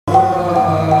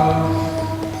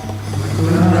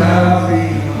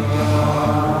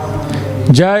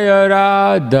Jaya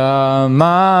Radha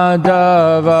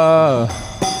Madhava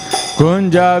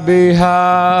Kunja Bihari.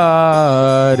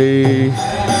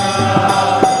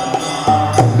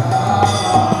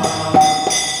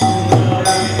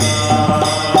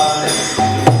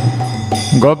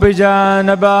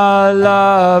 Gopijana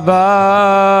Ballabha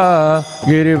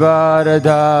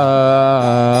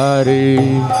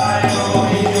Girivaradhari.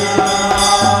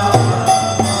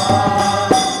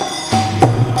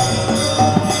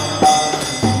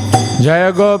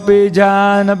 Jaya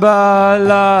Gopijana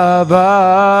Ballabha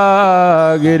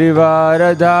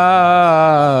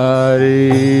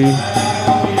Girivaradhari.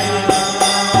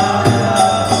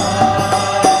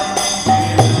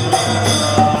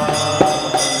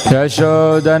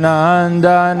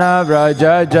 Yashodanandana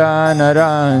Vraja Jana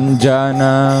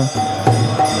Ranjana.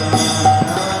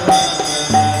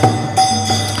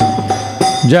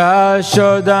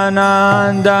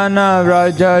 Yashodanandana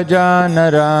Vraja Jana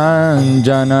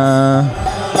Ranjana.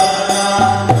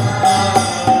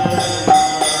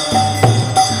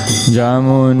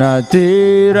 Jamuna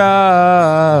Tira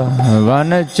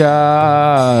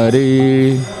Vanachari.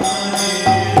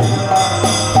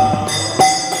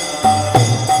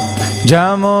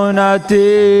 Jamuna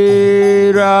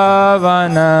Tira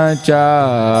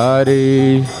Vanachari.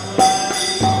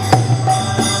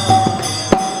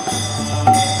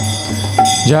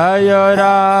 Jaya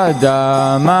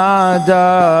Radha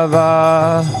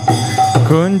Madhava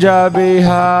Kunja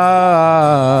Bihari.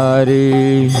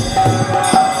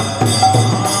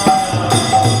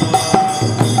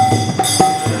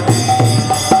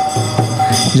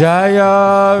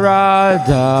 Jaya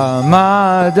Radha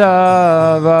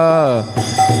Madhava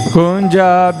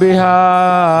Kunja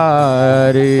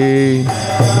Bihari.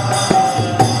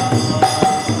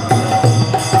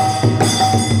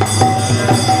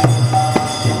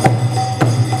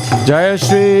 Jaya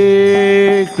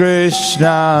Shri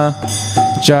Krishna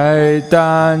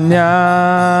Chaitanya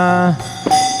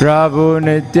Prabhu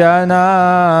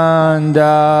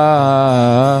Nityananda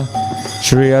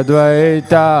Shri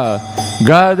Advaita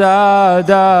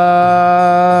Gadadhar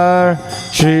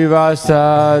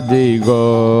Shrivasadi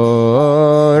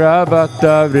Gaura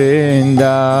Bhakta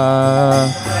Vrinda.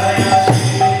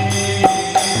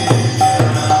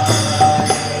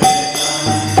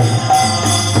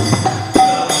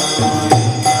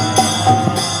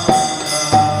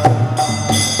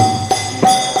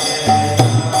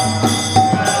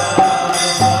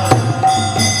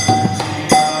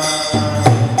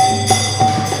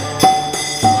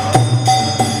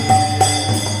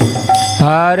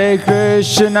 Hare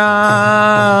Krishna,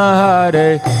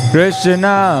 Hare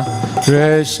Krishna,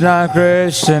 Krishna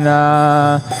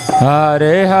Krishna,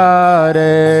 Hare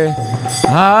Hare,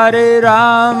 Hare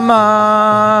Rama,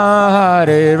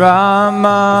 Hare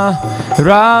Rama,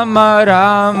 Rama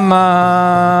Rama,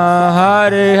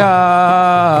 Hare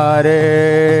Hare.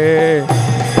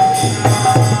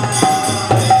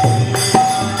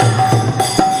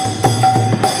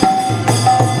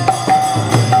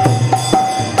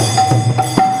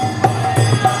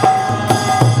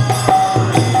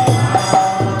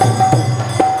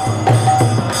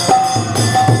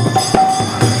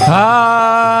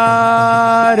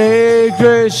 Hare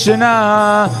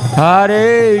Krishna,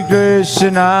 Hare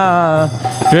Krishna,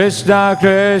 Krishna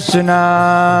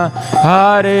Krishna,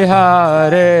 Hare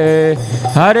Hare,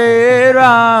 Hare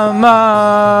Rama,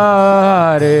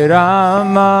 Hare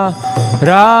Rama,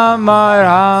 Rama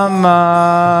Rama,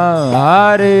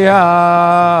 Hare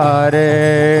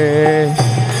Hare.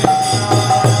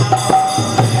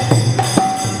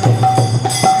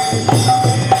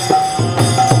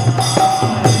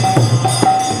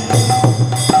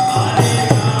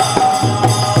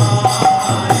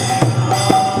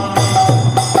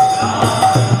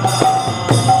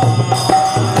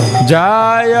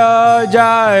 Jaya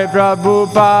Jai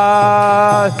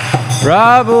Prabhupada,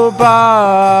 Prabhupada,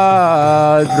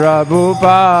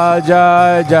 Prabhupada,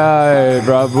 Jai Jai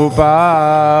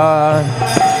Prabhupada.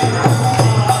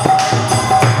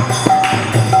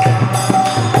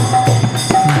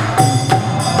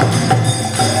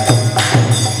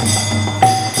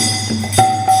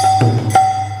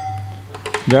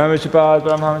 Jai Vishwapad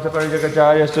Paramahamsa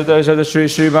Parijakacharya Sutta Sada Sri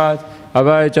Srimad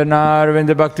Abhay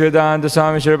Charnarvinda Bhaktivedanta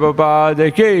Swami Shri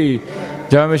Prabhupada Ki.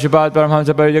 Jai Vishwapad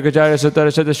Paramahamsa Parijakacharya Sutta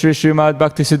Sada Sri Srimad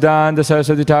Bhakti Siddhanta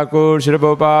Saraswati Thakur Shri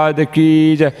Prabhupada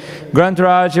Ki Jai.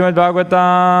 Granth-raj Srimad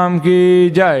Bhagavatam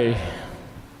Ki Jai.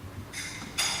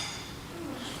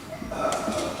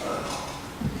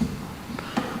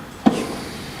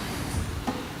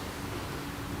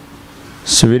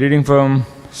 So we're reading from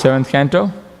 7th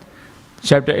Canto,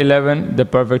 Chapter 11, The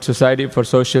Perfect Society for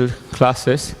Social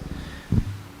Classes.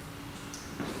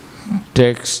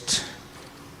 text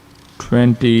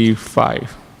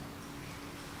 25.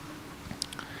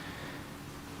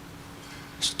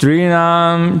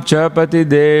 Strinam cha pati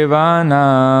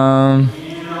devanam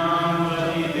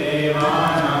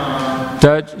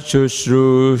tat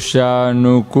shushrusha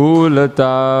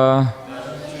nukulata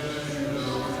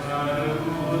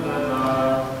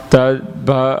tad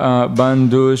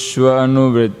bandhushva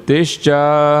anuvrittischa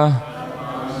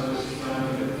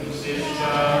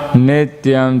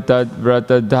nityam tad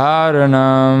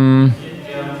vratadharanam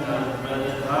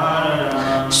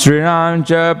Srinam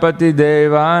cha pati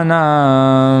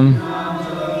devanam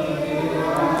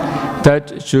tat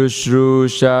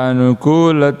shushrusha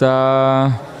nukulata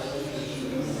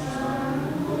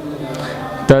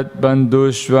tat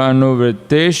bandhushva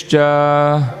anuvrittischa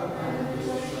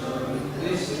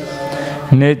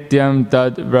nityam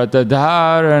tad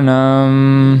vratadharanam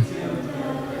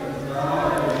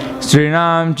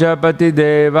Srinam cha pati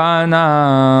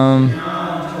devanam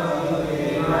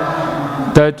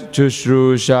tat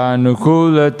shushrusha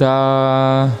nukulata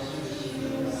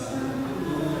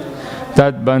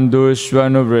tat bandhushva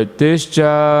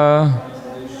anuvrittischa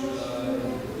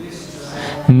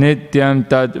nityam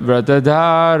tad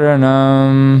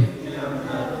vratadharanam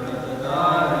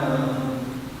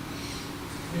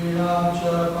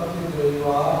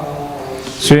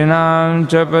Srinam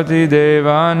cha pati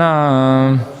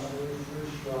devanam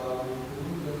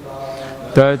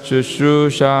tat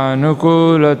shushrusha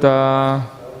nukulata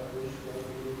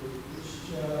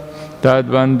tad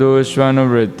bandhushva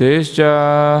anuvrittischa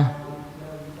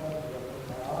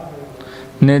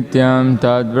nityam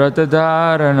tad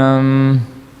vratadharanam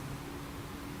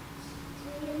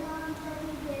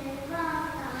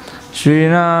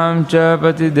Srinam cha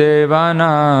pati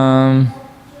devanam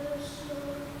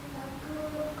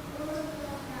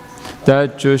tat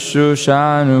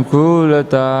shushrusha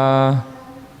nukulata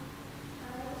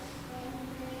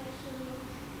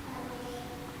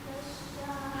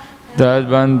tad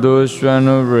bandhushva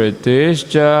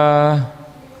anuvrittischa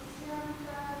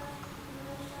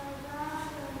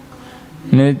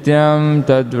nityam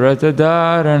tad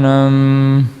vratadharanam.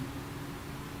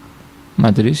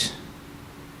 Mataris.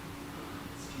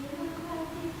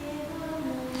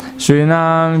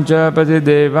 Srinam cha pati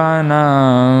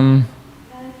devanam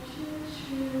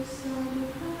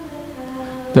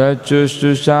tat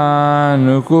shushrusha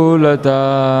nukulata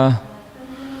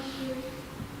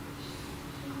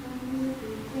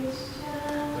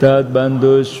tad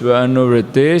bandhushva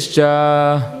anuvrittischa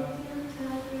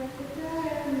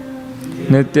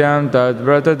nityam tad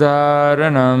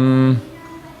vratadharanam.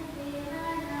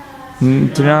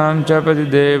 Srinam cha pati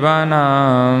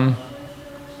devanam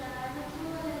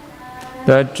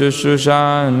tat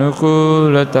shushrusha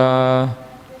nukulata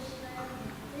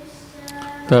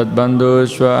tad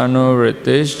bandhushva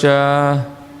anuvrittischa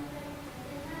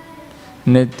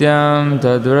nityam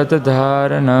tad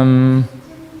vratadharanam.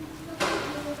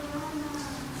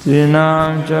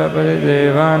 Srinam cha pati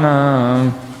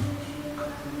devanam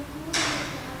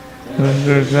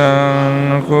shushrusha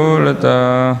nukulata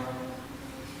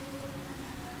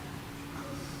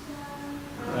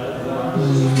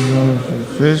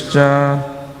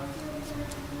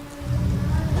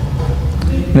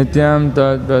nityam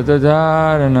tad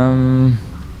vratadharanam.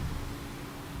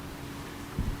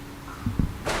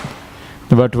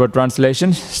 The word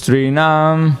translation: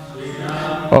 Strinam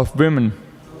of women,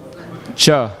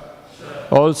 cha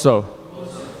also,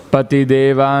 pati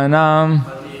devanam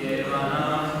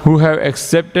who have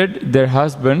accepted their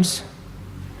husbands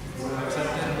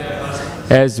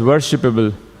as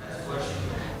worshipable,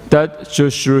 tat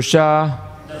shushrusha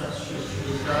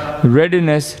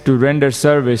readiness to render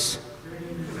service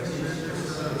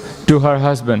to her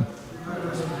husband,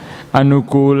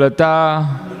 anukulata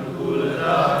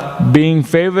being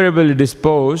favorably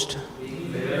disposed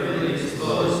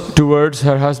towards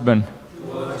her husband,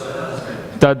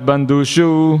 tad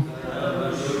bandhushu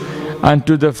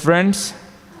unto the friends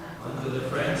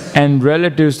and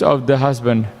relatives of the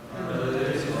husband,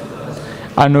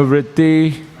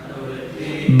 anuvritti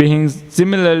being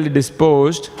similarly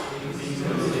disposed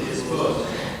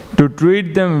to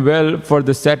treat them well for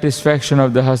the satisfaction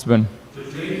of the husband,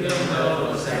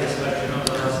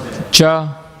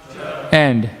 cha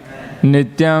and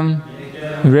nityam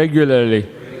regularly,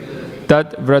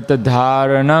 tat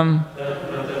vratadharanam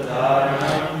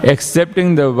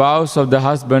accepting the vows of the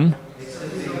husband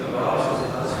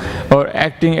or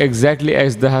acting exactly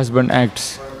as the husband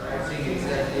acts.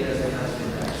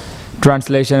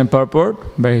 Translation and purport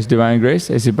by His Divine Grace,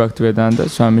 A.C. Bhaktivedanta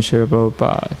Swami Srila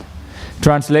Prabhupada.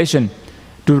 Translation: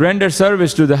 to render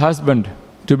service to the husband,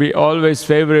 to be always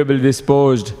favorably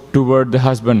disposed toward the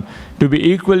husband, to be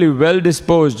equally well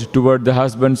disposed toward the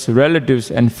husband's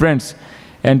relatives and friends,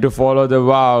 and to follow the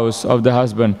vows of the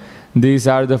husband. These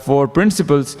are the 4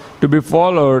 principles to be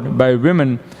followed by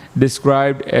women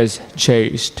described as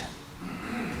chaste.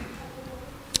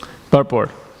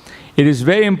 Purport. It is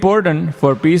very important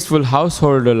for peaceful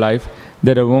householder life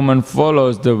that a woman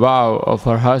follows the vow of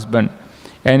her husband.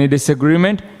 Any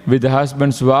disagreement with the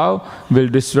husband's vow will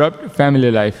disrupt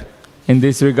family life. In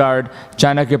this regard,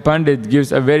 Chanakya Pandit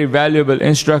gives a very valuable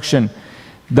instruction.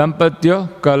 Dampatyo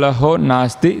kalaho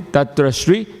nasti tatra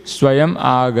shri swayam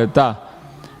agata.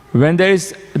 When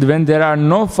there are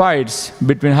no fights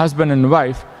between husband and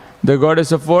wife, the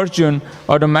goddess of fortune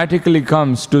automatically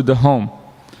comes to the home.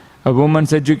 A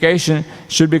woman's education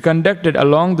should be conducted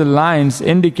along the lines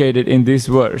indicated in this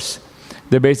verse.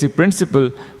 The basic principle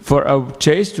for a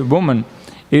chaste woman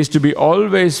is to be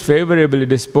always favorably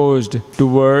disposed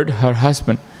toward her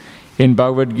husband. In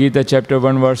Bhagavad Gita chapter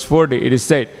 1 verse 40, it is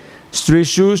said,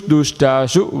 Strishu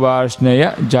dustashu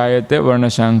varsneya jayate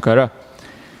varnashankara.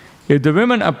 If the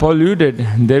women are polluted,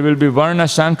 there will be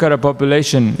varnashankara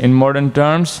population. In modern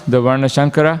terms, the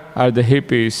varnashankara are the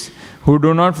hippies, who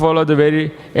do not follow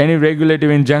any regulative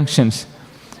injunctions.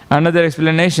 Another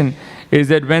explanation is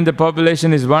that when the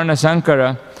population is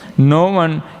varnashankara, no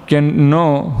one can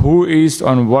know who is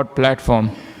on what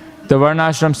platform. The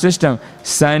varnashram system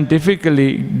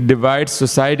scientifically divides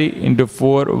society into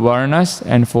 4 varnas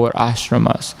and 4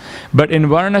 ashramas. But in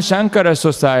varnashankara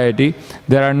society,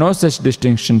 there are no such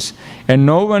distinctions, and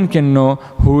no one can know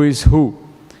who is who.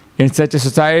 In such a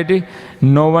society,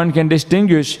 no one can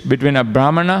distinguish between a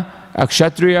brahmana, a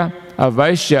kshatriya, a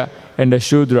vaishya, and a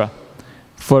shudra.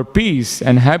 For peace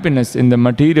and happiness in the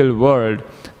material world,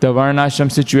 the varnashram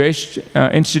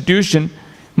institution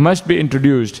must be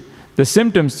introduced. The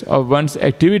symptoms of one's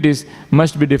activities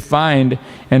must be defined,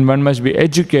 and one must be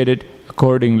educated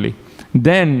accordingly.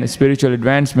 Then spiritual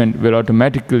advancement will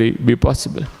automatically be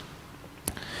possible.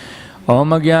 Om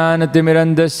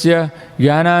Jnanatimirandasya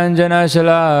Jnananjana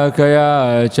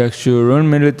Shalakaya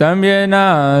Chakshurunmilitam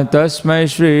Yena Tasmai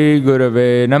Shri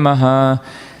Gurave Namaha.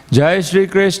 Jai Shri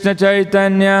Krishna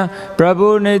Chaitanya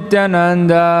Prabhu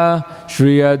Nityananda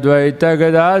Shri Advaita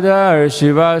Gadadhar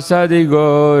Shivasadi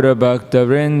Gaura Bhakta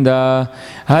Vrinda.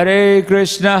 Hare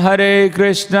Krishna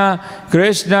Krishna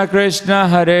Krishna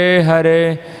Hare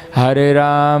Hare, Hare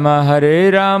Rama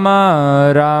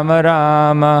Rama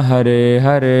Rama Hare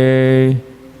Hare.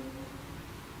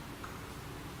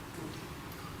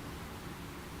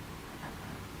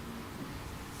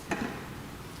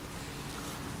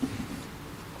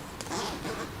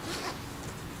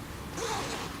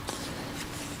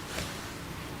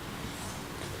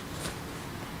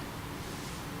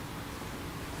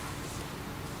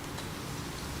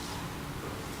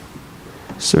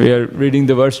 So we are reading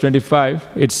the verse 25.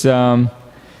 It's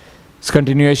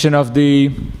continuation of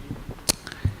the...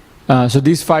 so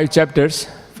these 5 chapters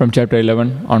from chapter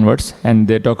 11 onwards, and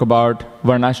they talk about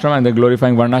Varnashram and the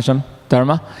glorifying Varnashram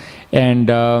dharma, and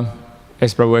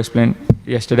as Prabhu explained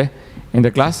yesterday in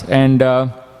the class. And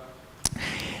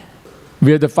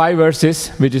we have the 5 verses,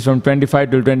 which is from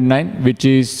 25 till 29, which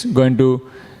is going to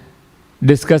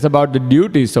discuss about the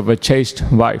duties of a chaste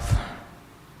wife.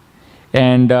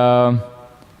 And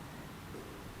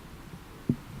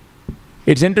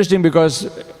it's interesting because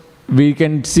we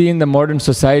can see in the modern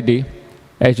society,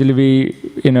 actually we,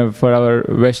 for our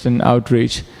Western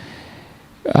outreach,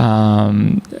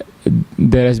 there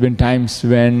has been times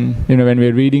when, when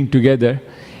we're reading together,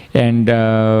 and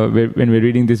when we're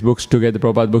reading these books together,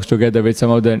 Prabhupada books together with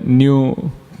some of the new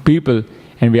people,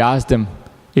 and we ask them,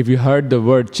 if you heard the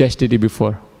word chastity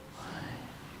before.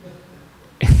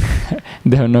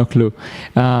 They have no clue,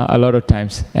 a lot of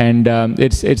times. And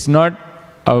it's not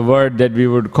a word that we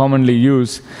would commonly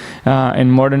use in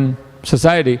modern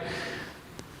society,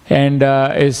 and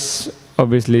is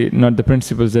obviously not the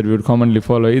principles that we would commonly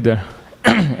follow either.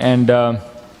 And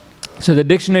so the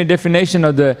dictionary definition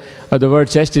of the word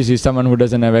chastity is someone who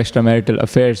doesn't have extramarital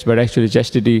affairs, but actually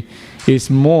chastity is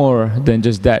more than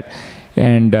just that.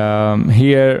 And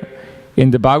here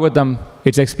in the Bhagavatam,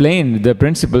 it's explained the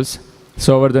principles.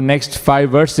 So over the next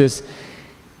 5 verses,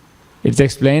 it's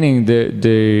explaining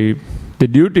the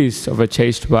duties of a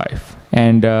chaste wife.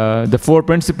 And the 4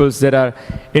 principles that are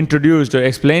introduced or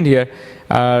explained here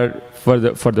are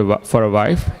for a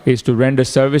wife is to render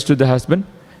service to the husband,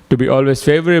 to be always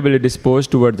favorably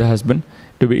disposed toward the husband,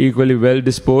 to be equally well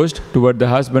disposed toward the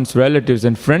husband's relatives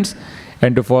and friends,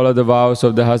 and to follow the vows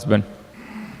of the husband.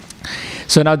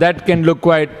 So now that can look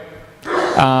quite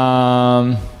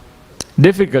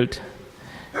difficult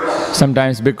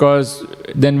sometimes, because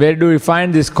then where do we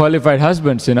find these qualified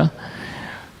husbands,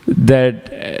 that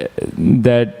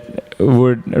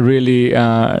would really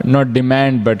not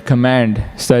demand but command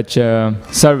such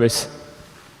service.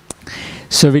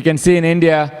 So we can see in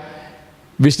India,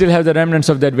 we still have the remnants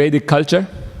of that Vedic culture,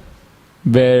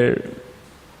 where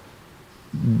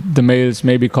the males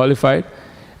may be qualified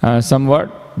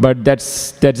somewhat, but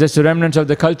that's just the remnants of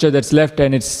the culture that's left,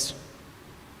 and it's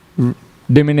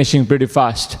diminishing pretty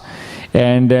fast.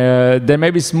 And there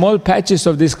may be small patches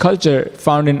of this culture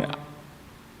found in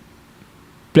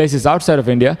places outside of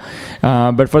India,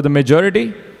 but for the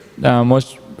majority,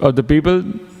 most of the people,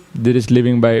 they're just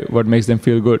living by what makes them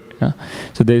feel good.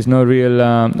 So there is no real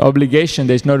obligation,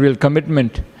 there is no real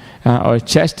commitment or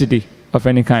chastity of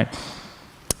any kind.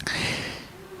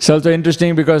 It's also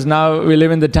interesting because now we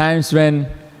live in the times when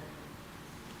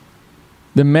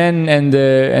the men and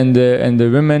the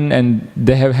women, and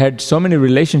they have had so many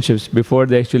relationships before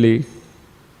they actually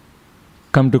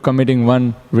come to committing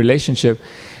one relationship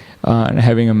and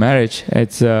having a marriage.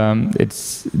 It's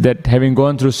that having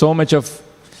gone through so much of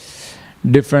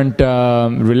different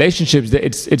relationships,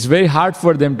 it's very hard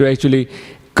for them to actually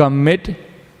commit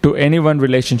to any one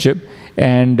relationship,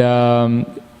 and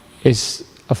it's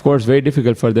of course very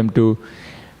difficult for them to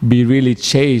be really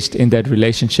chaste in that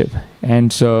relationship.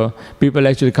 And so people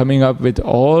actually coming up with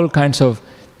all kinds of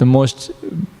the most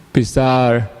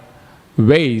bizarre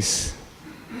ways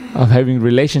of having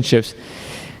relationships.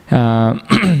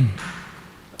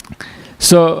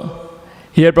 So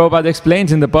here Prabhupada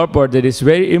explains in the purport that it's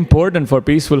very important for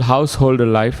peaceful householder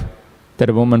life that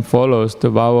a woman follows the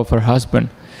vow of her husband.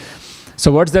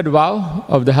 So what's that vow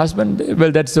of the husband?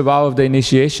 Well, that's the vow of the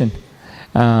initiation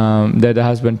that the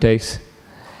husband takes.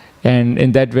 And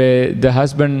in that way, the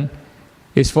husband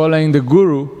is following the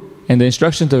guru and the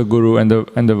instructions of the guru and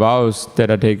the vows that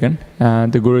are taken.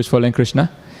 The guru is following Krishna,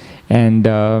 and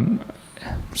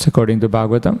so according to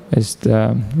Bhagavatam, is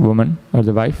the woman or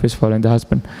the wife is following the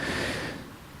husband.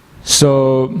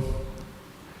 So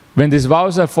when these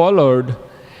vows are followed,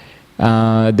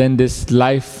 then this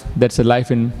life, that's a life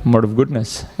in mode of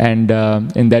goodness. And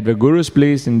in that way, Guru is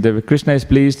pleased, in that way, Krishna is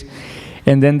pleased,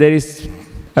 and then there is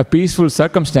a peaceful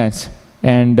circumstance.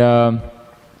 And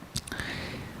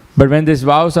but when these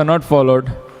vows are not followed,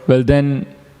 well then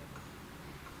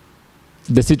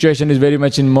the situation is very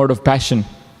much in mode of passion,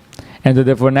 and so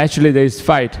therefore naturally there is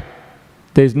fight.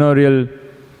 There is no real,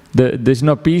 there's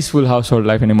no peaceful household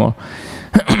life anymore.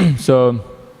 So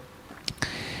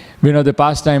we know the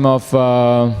pastime of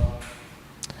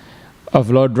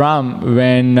Lord Ram,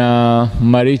 when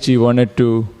Marichi wanted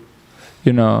to,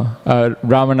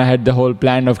 Ravana had the whole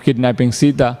plan of kidnapping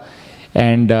Sita,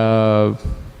 and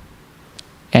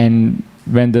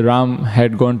when the Ram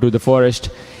had gone to the forest,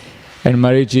 and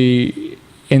Marichi,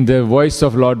 in the voice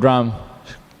of Lord Ram,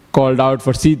 called out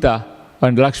for Sita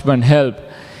and Lakshman, help.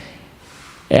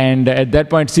 And at that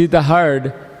point Sita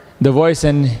heard the voice,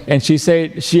 and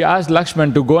she asked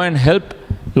Lakshman to go and help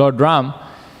Lord Ram.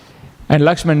 And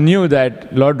Lakshman knew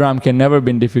that Lord Ram can never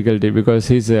be in difficulty because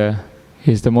he's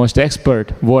the most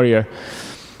expert warrior.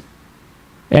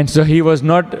 And so he was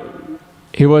not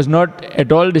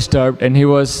at all disturbed, and he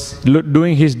was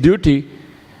doing his duty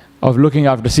of looking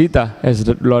after Sita as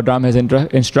Lord Ram has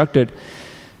instructed.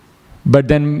 But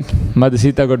then Mother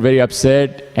Sita got very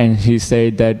upset, and he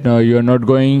said that, no, you are not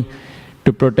going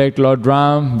to protect Lord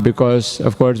Ram because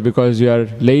you are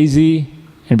lazy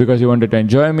and because you wanted to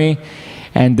enjoy me.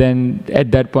 And then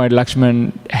at that point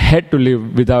Lakshman had to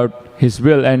live without his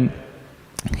will, and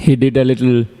he did a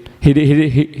little,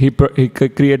 he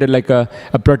created like a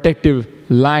protective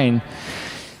line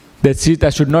that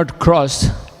Sita should not cross,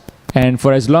 and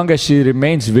for as long as she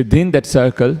remains within that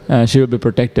circle, she will be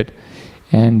protected.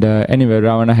 And anyway,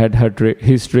 Ravana had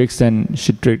his tricks, and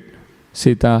she tricked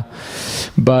Sita.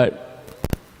 But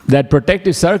that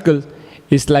protective circle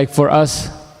is like for us,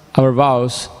 our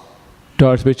vows to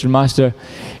our spiritual master,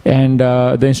 and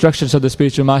the instructions of the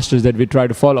spiritual masters that we try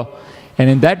to follow. And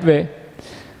in that way,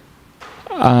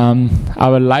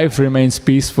 our life remains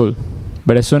peaceful.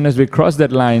 But as soon as we cross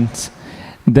that line,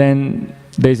 then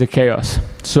there is a chaos.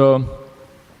 So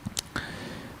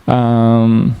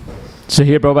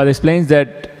here Prabhupada explains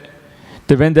that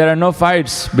when there are no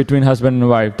fights between husband and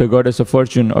wife, the goddess of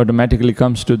fortune automatically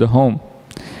comes to the home.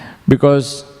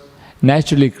 Because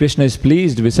naturally Krishna is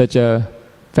pleased with such a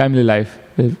family life.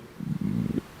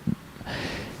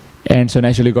 And so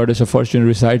naturally goddess of fortune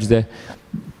resides there.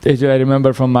 As I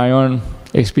remember from my own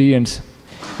experience,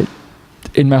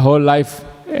 in my whole life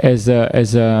as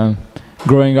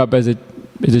growing up as a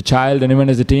child and even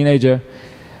as a teenager,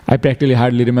 I practically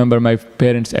hardly remember my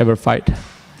parents ever fight.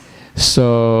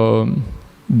 So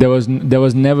there was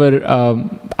never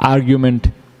argument,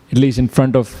 at least in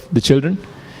front of the children.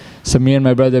 So me and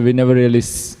my brother, we never really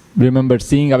remember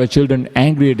seeing our children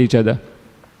angry at each other.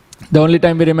 The only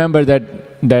time we remember that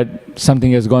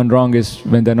something has gone wrong is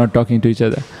when they're not talking to each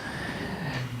other.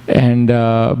 And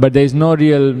but there is no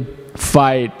real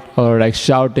fight or like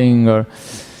shouting or.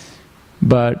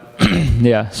 But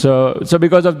yeah, so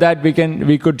because of that, we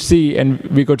could see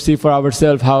for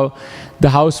ourselves how the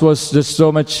house was just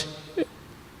so much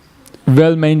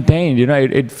well maintained.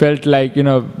 It felt like,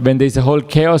 when there's a whole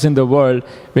chaos in the world,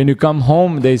 when you come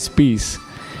home, there's peace,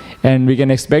 and we can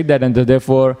expect that, and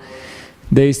therefore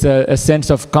there's a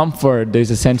sense of comfort, there's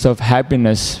a sense of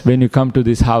happiness when you come to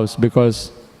this house,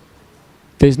 because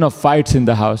there's no fights in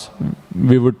the house.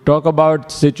 We would talk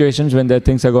about situations when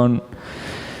things are going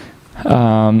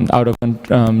out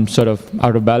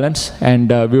of balance, and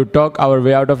we would talk our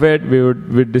way out of it.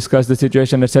 We'd discuss the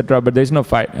situation, etc. But there's no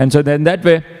fight, and so then that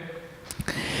way,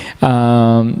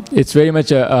 it's very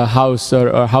much a house or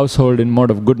a household in mode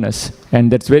of goodness,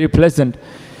 and that's very pleasant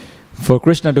for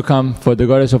Krishna to come, for the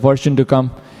goddess of fortune to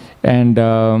come, and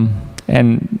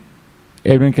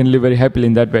everyone can live very happily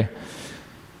in that way.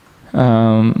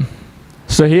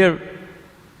 So here,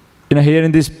 here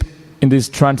in this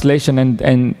translation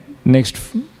and next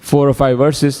 4 or 5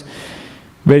 verses,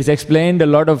 where it's explained a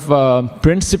lot of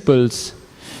principles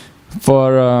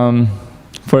for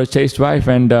a chaste wife,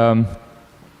 and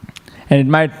it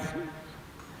might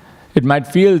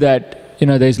feel that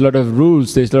there's a lot of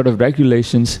rules, there's a lot of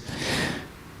regulations,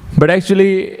 but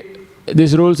actually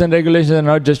these rules and regulations are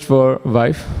not just for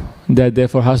wife; they're there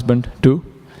for husband too.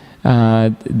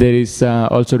 There is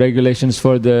also regulations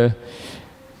for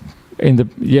in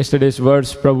yesterday's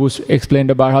verse, Prabhu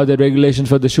explained about how the regulations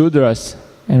for the Shudras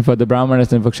and for the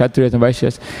Brahmanas and for Kshatriyas and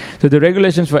Vaishyas. So the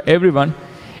regulations for everyone,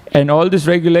 and all these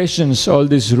regulations, all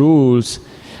these rules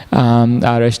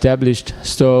are established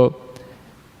so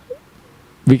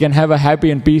we can have a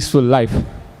happy and peaceful life.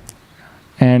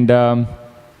 And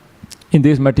in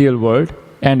this material world,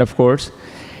 and of course,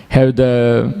 have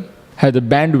the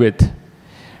bandwidth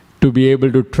to be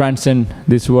able to transcend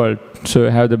this world. So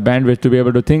have the bandwidth to be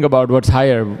able to think about what's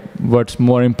higher, what's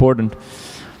more important.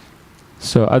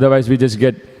 So otherwise we just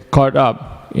get caught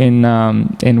up in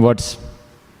what's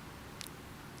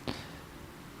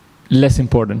less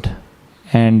important,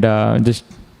 and just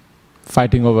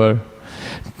fighting over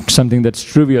something that's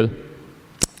trivial.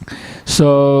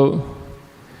 So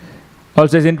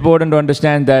also it's important to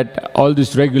understand that all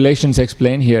these regulations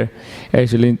explained here,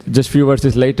 actually just few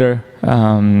verses later,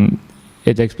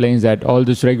 it explains that all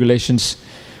these regulations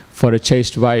for a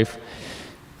chaste wife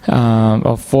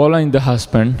of following the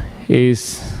husband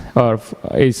is to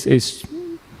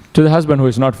the husband who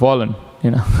is not fallen.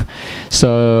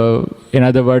 So in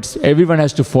other words, everyone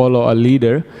has to follow a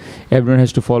leader, everyone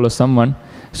has to follow someone.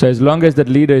 So as long as that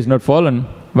leader is not fallen,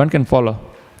 one can follow.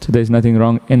 So there is nothing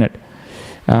wrong in it.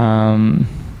 And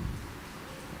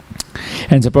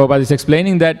so Prabhupada is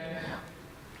explaining that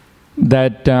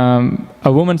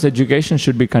a woman's education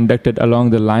should be conducted along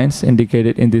the lines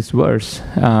indicated in this verse.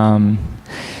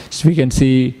 So we can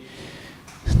see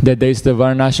that there is the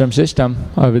Varnashram system,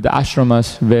 or with the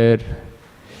ashramas, where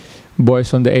boys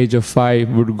from the age of 5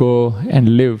 would go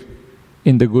and live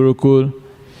in the Gurukul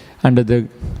under the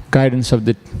guidance of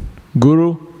the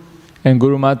Guru and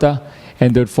Guru Mata,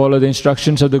 and they would follow the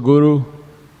instructions of the Guru,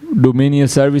 do menial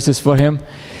services for him,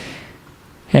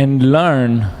 and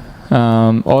learn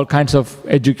all kinds of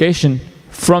education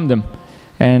from them.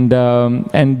 And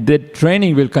the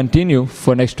training will continue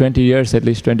for next 20 years, at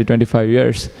least 20-25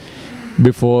 years,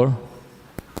 before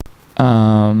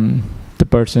the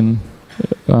person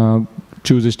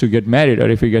chooses to get married, or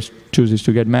if he chooses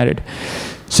to get married.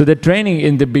 So the training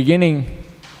in the beginning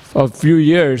of few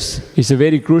years is a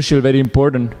very crucial, very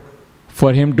important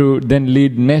for him to then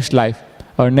lead next life,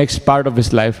 or next part of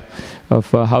his life, of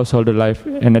householder life,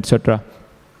 and etc.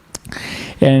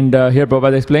 And here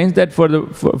Prabhupada explains that for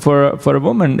a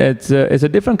woman, it's a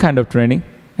different kind of training,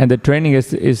 and the training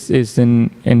is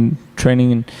in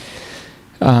training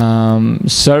in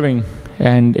serving,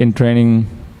 and in training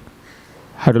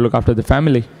how to look after the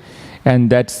family.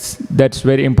 And that's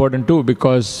very important too,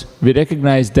 because we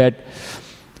recognize that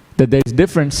there is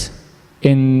difference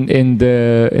in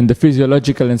the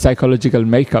physiological and psychological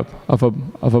makeup of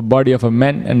a body of a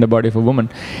man and the body of a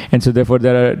woman. And so therefore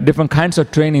there are different kinds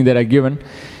of training that are given,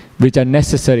 which are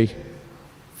necessary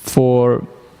for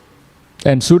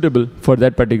and suitable for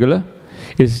that particular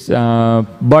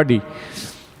body.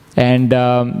 And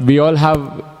we all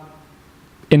have,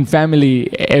 in family,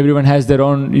 everyone has their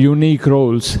own unique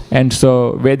roles, and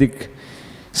so Vedic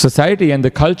society and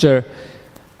the culture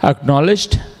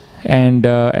acknowledged and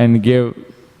gave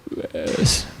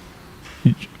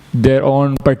their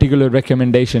own particular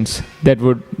recommendations that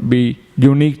would be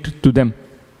unique to them.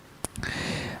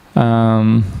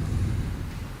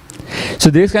 So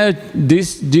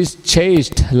this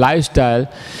chaste lifestyle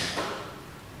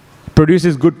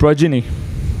produces good progeny,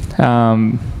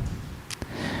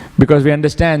 because we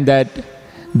understand that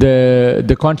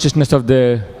the consciousness of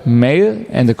the male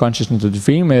and the consciousness of the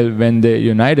female, when they're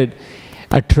united,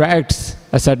 attracts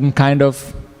a certain kind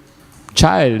of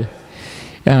child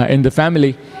in the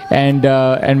family, and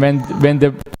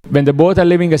when they both are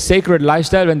living a sacred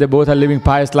lifestyle, when they both are living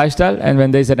pious lifestyle, and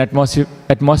when there is an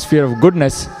atmosphere of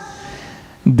goodness,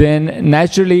 then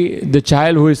naturally the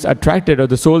child who is attracted, or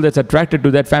the soul that's attracted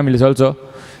to that family, is also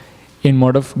in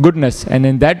mode of goodness, and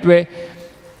in that way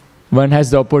one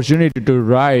has the opportunity to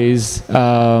rise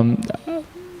a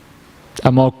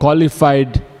more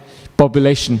qualified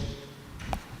population,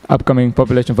 upcoming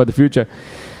population for the future.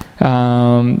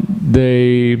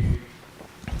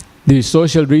 The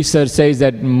social research says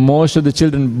that most of the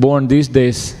children born these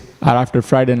days are after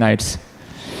Friday nights.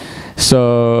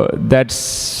 So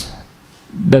that's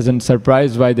doesn't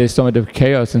surprise why there's so much of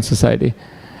chaos in society.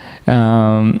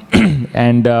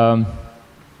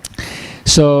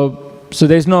 So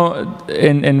there's no,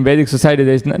 in Vedic society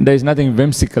there's nothing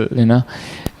whimsical, you know.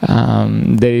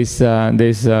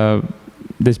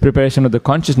 There's preparation of the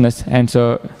consciousness, and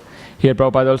so here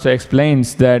Prabhupada also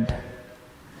explains that,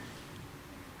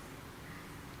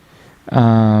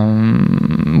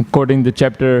 quoting the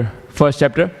first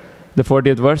chapter, the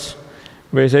 40th verse,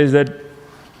 where he says that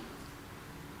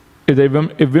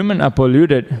if women are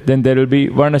polluted, then there will be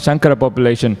Varna Shankara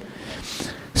population.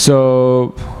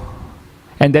 So,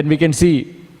 and then we can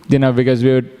see, you know, because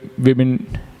we've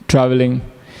been traveling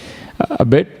a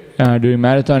bit during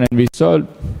marathon, and we saw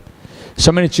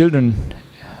so many children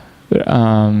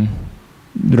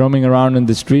roaming around in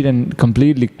the street and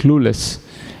completely clueless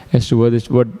as to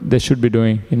what they should be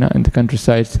doing, you know, in the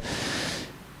countrysides.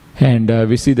 And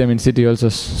we see them in city also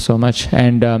so much,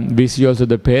 and we see also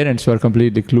the parents who are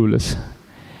completely clueless,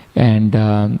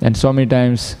 and so many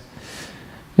times.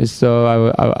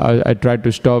 So I try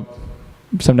to stop.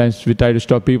 Sometimes we try to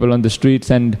stop people on the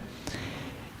streets, and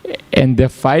they're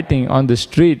fighting on the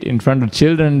street in front of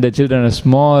children. The children are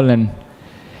small, and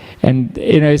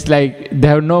you know, it's like they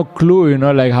have no clue, you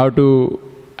know, like how to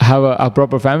have a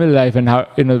proper family life, and how,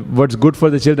 you know, what's good for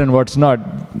the children, what's not.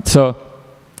 So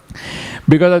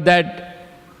because of that,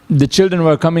 the children who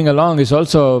are coming along is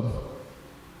also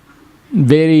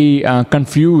very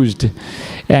confused,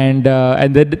 and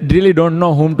they really don't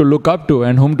know whom to look up to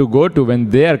and whom to go to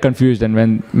when they are confused, and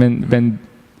when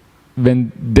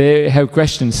they have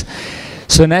questions.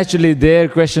 So naturally their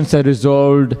questions are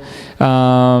resolved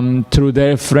through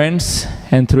their friends,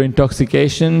 and through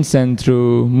intoxications, and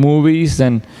through movies,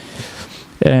 and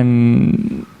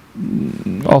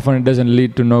often it doesn't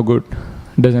lead to no good,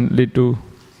 doesn't lead to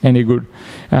any good,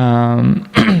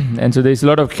 and so there's a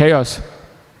lot of chaos.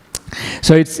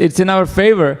 So it's in our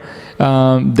favor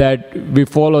that we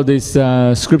follow these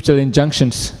scriptural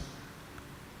injunctions,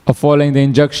 of following the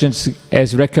injunctions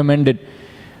as recommended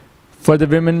for the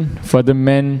women, for the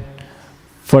men,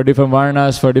 for different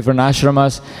varnas, for different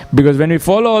ashramas. Because when we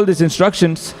follow all these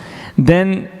instructions,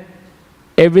 then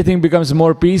everything becomes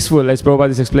more peaceful, as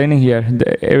Prabhupada is explaining here.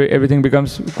 Everything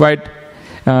becomes quite,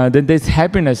 then there's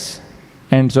happiness.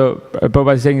 And so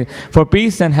Prabhupada is saying, for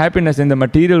peace and happiness in the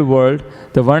material world,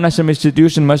 the Varnashram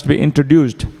institution must be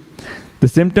introduced. The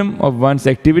symptom of one's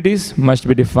activities must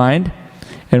be defined,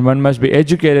 and one must be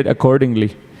educated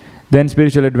accordingly. Then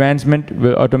spiritual advancement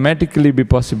will automatically be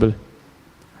possible.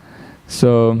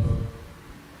 So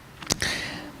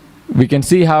we can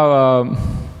see how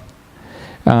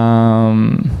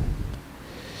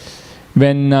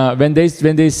when there's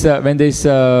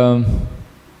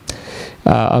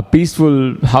a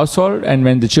peaceful household, and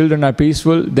when the children are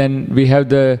peaceful, then we have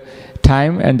the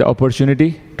time and the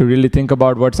opportunity to really think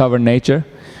about what's our nature.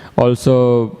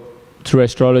 Also through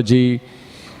astrology,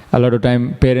 a lot of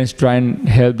time parents try and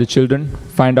help the children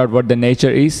find out what the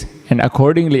nature is, and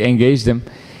accordingly engage them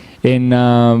in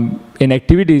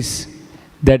activities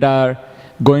that are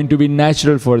going to be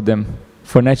natural for them,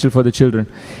 natural for the children.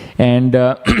 And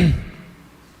a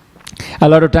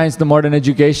lot of times the modern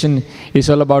education is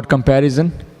all about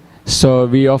comparison. So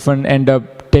we often end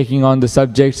up taking on the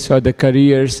subjects or the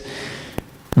careers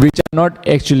which are not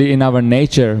actually in our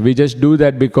nature. We just do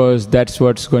that because that's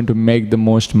what's going to make the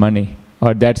most money,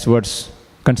 or that's what's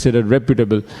considered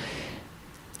reputable.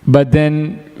 But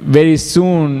then very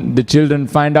soon the children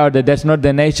find out that that's not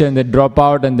their nature, and they drop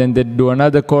out, and then they do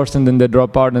another course, and then they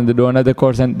drop out, and they do another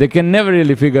course, and they can never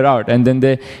really figure out. And then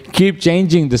they keep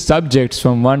changing the subjects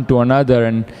from one to another,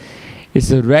 and it's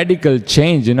a radical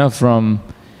change, from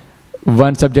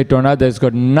one subject to another. It's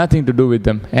got nothing to do with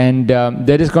them. And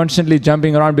they're just constantly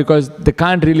jumping around because they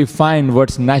can't really find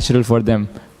what's natural for them,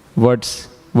 what's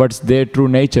their true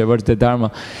nature, what's their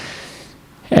dharma.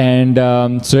 And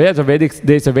there's a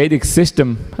Vedic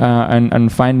system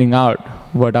and finding out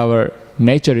what our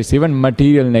nature is, even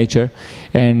material nature.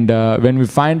 And when we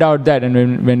find out that,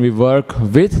 and when we work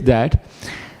with that,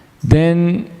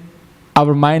 then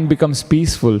our mind becomes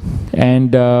peaceful.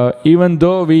 And even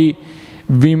though we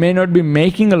may not be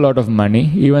making a lot of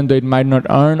money, even though it might not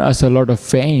earn us a lot of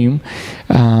fame,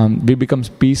 we become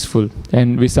peaceful,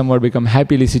 and we somewhat become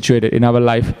happily situated in our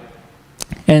life.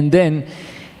 And then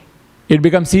it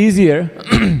becomes easier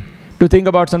to think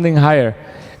about something higher.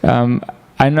 I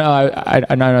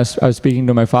was speaking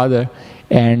to my father,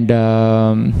 and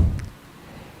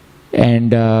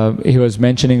he was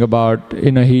mentioning about,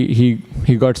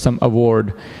 he got some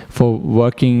award for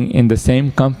working in the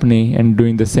same company and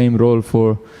doing the same role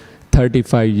for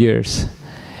 35 years.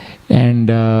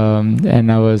 And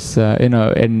I was,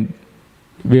 and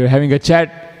we were having a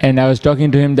chat, and I was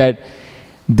talking to him that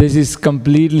this is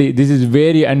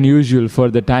very unusual for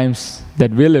the times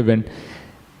that we live in,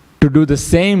 to do the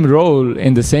same role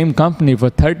in the same company for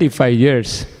 35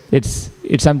 years. It's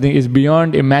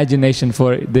beyond imagination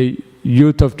for the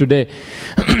youth of today,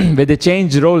 where they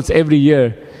change roles every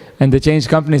year, and they change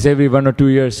companies every 1 or 2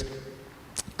 years.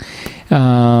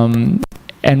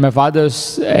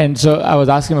 And so I was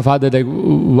asking my father, like,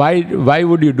 why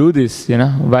would you do this?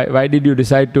 Why did you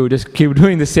decide to just keep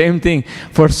doing the same thing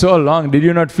for so long? Did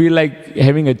you not feel like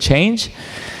having a change?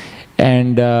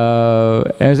 And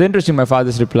it was interesting. My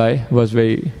father's reply was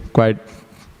quite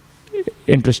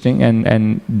interesting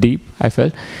and deep, I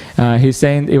felt. He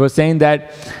was saying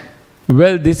that,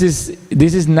 well, this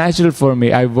is natural for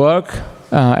me. I work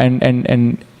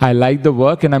and I like the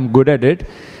work, and I'm good at it.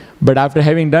 But after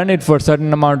having done it for a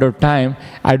certain amount of time,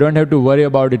 I don't have to worry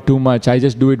about it too much. I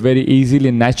just do it very easily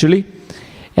and naturally.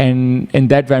 And in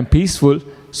that way I'm peaceful.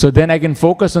 So then I can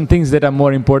focus on things that are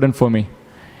more important for me,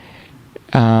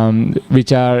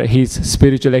 which are his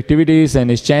spiritual activities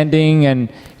and his chanting and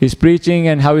his preaching,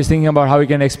 and how he's thinking about how he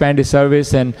can expand his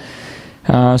service, and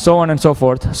so on and so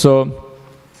forth. So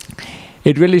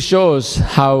it really shows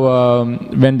how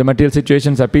when the material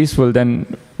situations are peaceful, then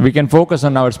we can focus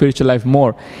on our spiritual life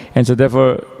more. And so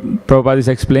therefore Prabhupada is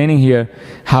explaining here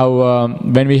how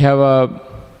when we have a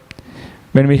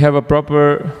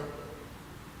proper,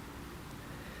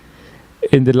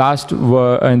 in the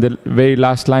very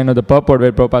last line of the purport,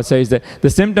 where Prabhupada says that the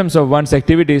symptoms of one's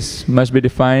activities must be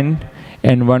defined,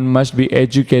 and one must be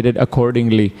educated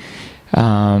accordingly.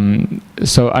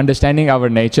 So understanding our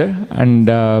nature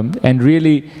and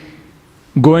really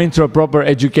going through a proper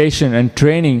education and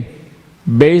training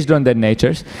based on their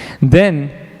natures, then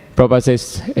Prabhupada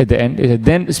says at the end,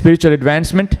 then spiritual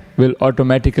advancement will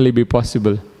automatically be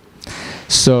possible.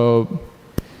 So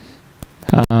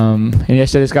in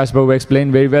yesterday's class, Prabhupada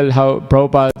explained very well how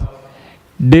Prabhupada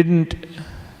didn't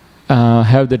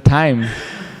have the time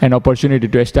and opportunity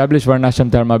to establish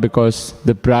Varnashram Dharma because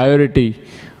the priority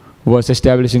was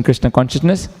establishing Krishna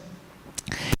consciousness.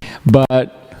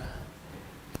 But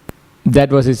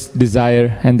that was his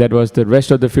desire, and that was the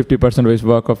rest of the 50% of his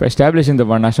work of establishing the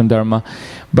Varnashram Dharma.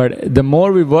 But the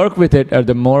more we work with it, or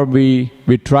the more we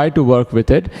try to work with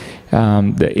it,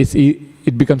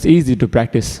 it becomes easy to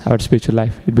practice our spiritual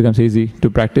life. It becomes easy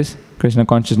to practice Krishna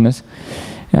consciousness.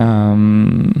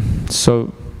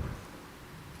 So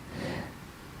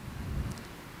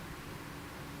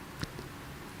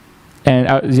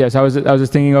And yes, I was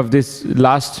just thinking of this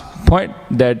last point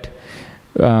that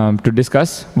to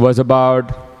discuss was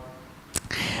about,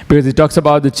 because it talks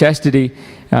about the chastity,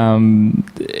 and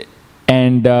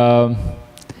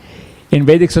in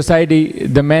Vedic society,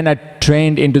 the men are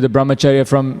trained into the brahmacharya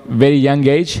from very young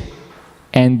age,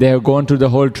 and they have gone through the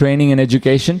whole training and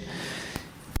education,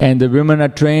 and the women are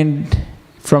trained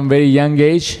from very young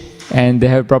age, and they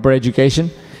have proper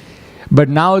education. But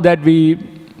now that we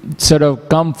sort of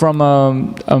come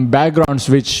from backgrounds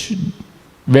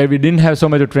where we didn't have so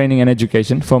much of training and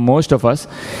education for most of us,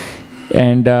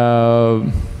 and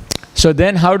so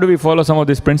then how do we follow some of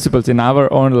these principles in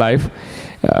our own life?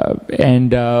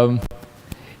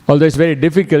 Although it's very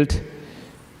difficult,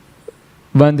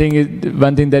 one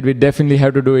thing that we definitely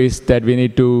have to do is that we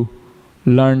need to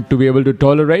learn to be able to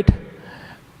tolerate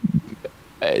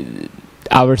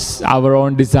our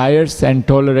own desires and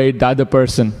tolerate the other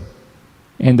person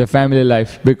in the family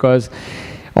life. Because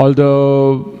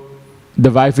although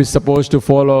the wife is supposed to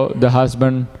follow the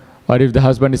husband, or if the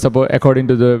husband is supposed, according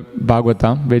to the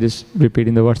Bhagavatam, we're just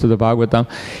repeating the words of the Bhagavatam,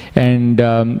 and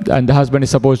the husband is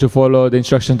supposed to follow the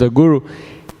instructions of the Guru,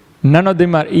 none of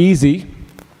them are easy,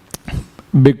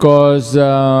 because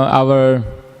our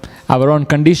own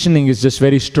conditioning is just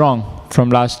very strong from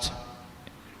last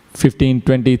 15,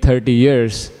 20, 30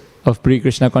 years of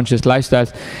pre-Krishna conscious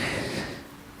lifestyles.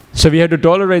 So we have to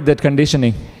tolerate that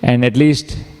conditioning, and at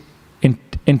least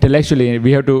intellectually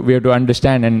we have to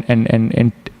understand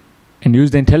and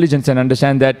use the intelligence and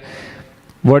understand that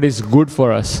what is good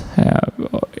for us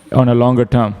on a longer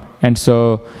term. And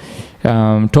so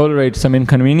tolerate some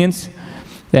inconvenience.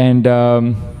 And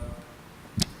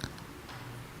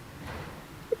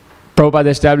Prabhupada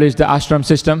established the ashram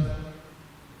system,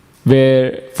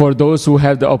 where for those who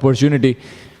have the opportunity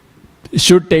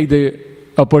should take the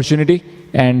opportunity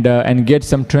and get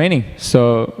some training.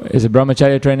 So it's a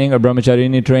brahmacharya training or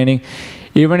brahmacharini training,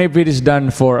 even if it is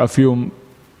done for a few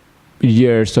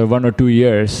years or 1 or 2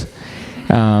 years,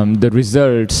 the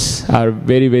results are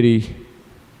very, very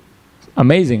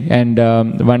amazing. And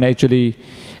one actually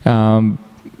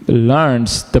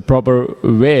learns the proper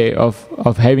way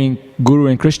of having Guru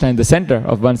and Krishna in the center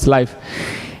of one's life.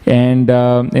 And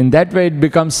in that way it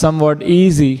becomes somewhat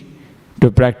easy to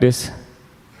practice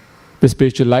the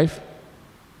spiritual life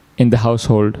in the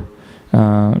household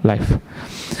life.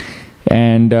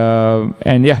 And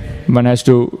yeah, one has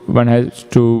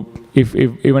to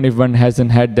even if one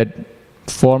hasn't had that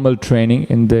formal training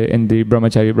in the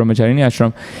brahmacharini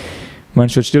ashram, one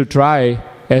should still try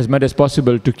as much as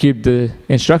possible to keep the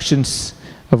instructions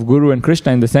of Guru and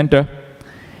Krishna in the center,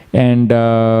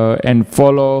 and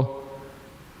follow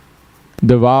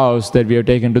the vows that we have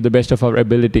taken to the best of our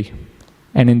ability.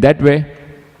 And in that way,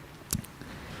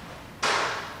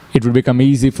 it will become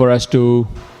easy for us to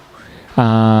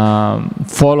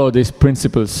follow these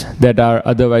principles that are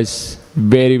otherwise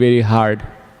very, very hard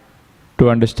to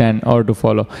understand or to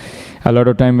follow. A lot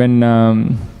of time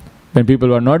when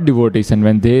people are not devotees and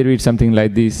when they read something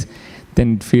like this,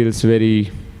 then it feels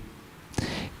very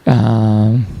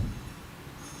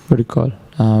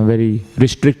very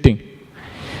restricting.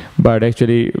 But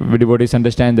actually devotees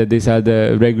understand that these are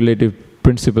the regulative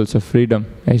principles of freedom.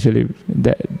 Actually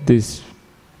these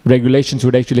regulations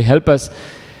would actually help us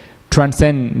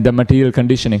transcend the material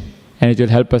conditioning, and it will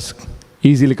help us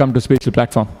easily come to spiritual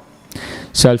platform.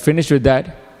 So I'll finish with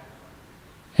that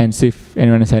and see if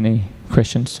anyone has any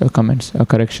questions or comments or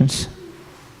corrections.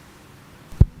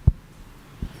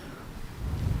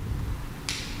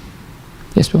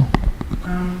 Yes, Paul.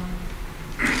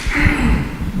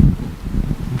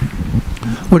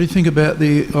 What do you think about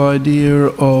the idea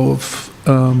of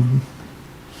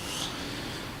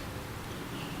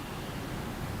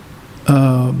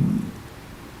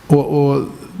or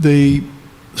the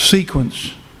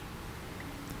sequence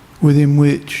within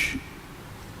which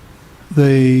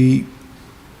the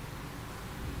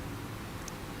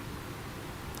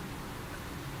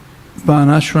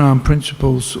Varnashram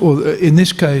principles, or in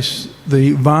this case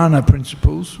the Varna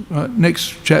principles, right?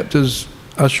 Next chapter's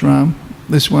Ashram,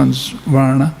 this one's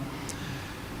Varna.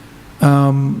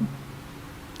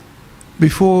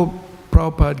 Before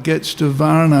Prabhupada gets to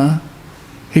Varna,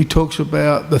 he talks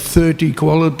about the 30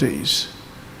 qualities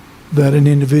that an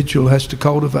individual has to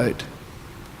cultivate.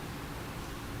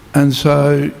 And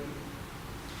so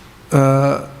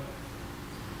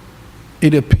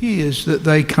it appears that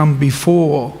they come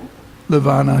before the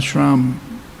Varnashram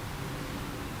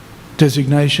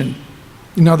designation.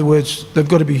 In other words, they've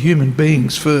got to be human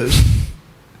beings first.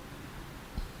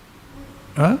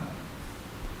 Right?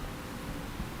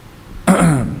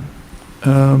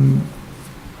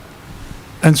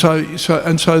 And so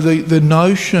the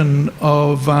notion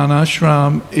of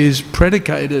Varnashram is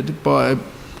predicated by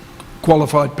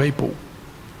qualified people,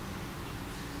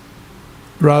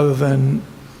 rather than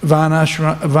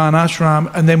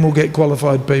Varnashram and then we'll get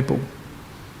qualified people.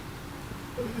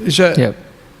 Is that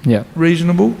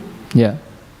reasonable? Yeah.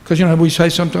 Because, you know, we say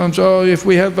sometimes, oh, if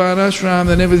we have Varnashram,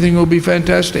 then everything will be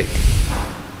fantastic.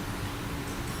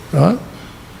 Right?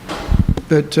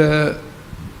 But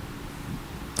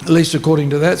at least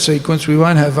according to that sequence, we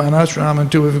won't have Varnashram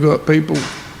until we've got people,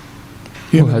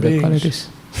 human beings.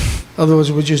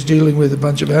 Otherwise we're just dealing with a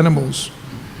bunch of animals.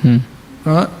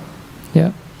 Right?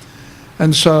 Yeah.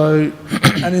 And so,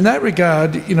 and in that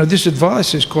regard, you know, this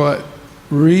advice is quite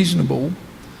reasonable,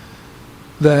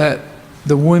 that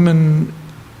the women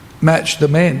match the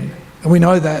men. And we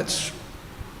know that's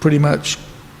pretty much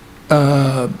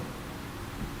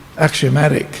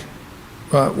axiomatic.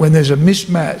 Right? When there's a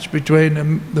mismatch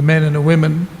between the men and the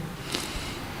women,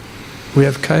 we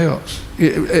have chaos.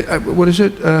 What is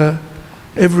it?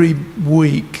 Every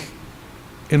week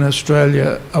in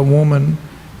Australia, a woman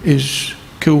is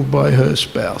killed by her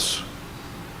spouse.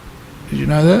 Did you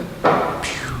know that?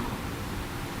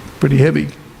 Pretty heavy.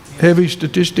 Heavy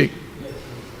statistic.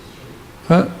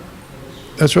 Huh?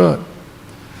 That's right.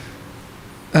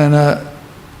 And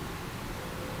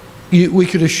we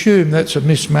could assume that's a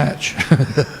mismatch.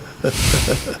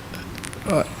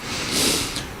 Right.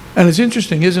 And it's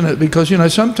interesting, isn't it? Because, you know,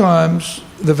 sometimes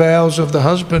the vows of the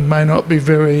husband may not be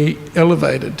very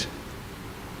elevated.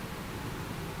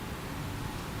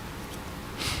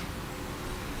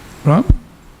 Right?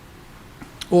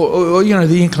 Or you know,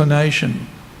 the inclination.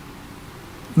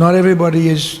 Not everybody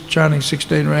is chanting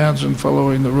 16 rounds and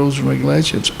following the rules and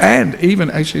regulations. And even,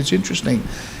 actually it's interesting,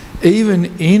 even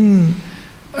in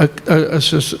a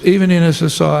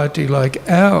society like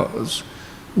ours,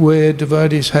 where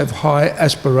devotees have high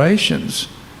aspirations,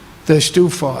 they still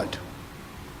fight.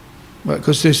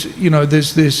 Because there's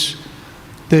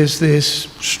this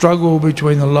struggle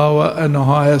between the lower and the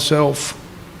higher self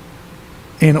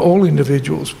in all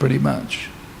individuals, pretty much.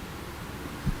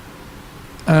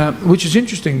 Which is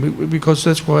interesting, because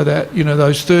that's why that, you know,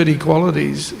 those 30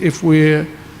 qualities, if we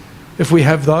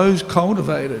have those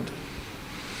cultivated,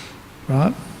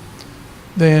 right,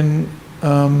 then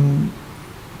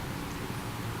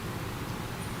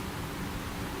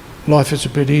life is a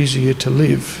bit easier to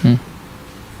live.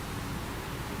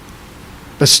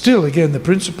 But still, again, the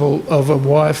principle of a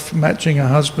wife matching a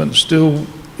husband still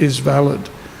is valid.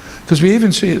 Because we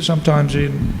even see it sometimes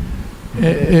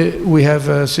we have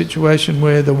a situation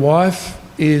where the wife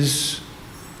is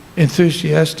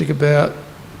enthusiastic about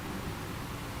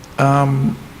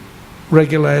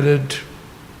regulated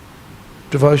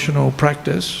devotional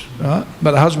practice, right?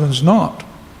 But the husband's not.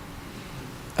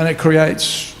 And it creates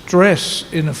stress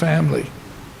in the family.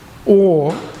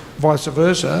 Or vice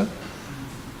versa,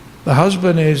 the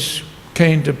husband is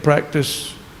keen to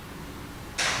practice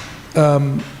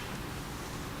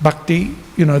bhakti,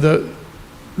 you know,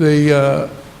 the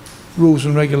rules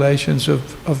and regulations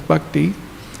of bhakti,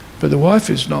 but the wife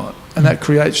is not, and that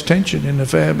creates tension in the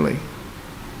family,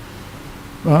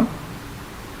 right?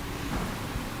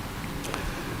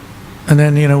 And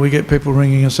then, you know, we get people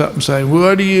ringing us up and saying,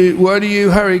 why do you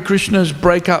Hare Krishnas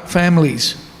break up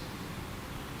families?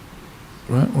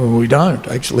 Right? Well, we don't,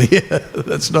 actually.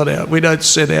 That's not we don't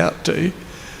set out to.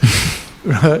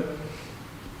 Right?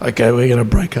 Okay, we're going to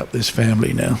break up this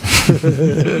family now.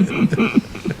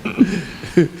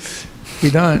 We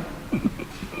don't.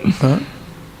 Right?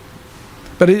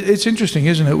 But it's interesting,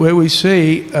 isn't it, where we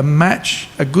see a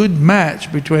good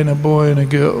match between a boy and a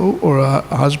girl, or a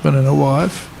husband and a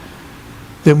wife,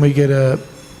 then we get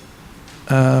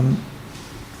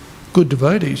good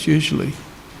devotees usually.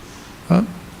 Right?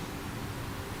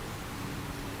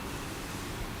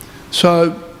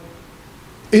 So,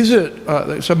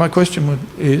 so my question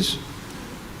is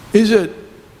it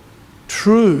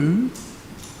true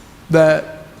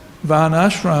that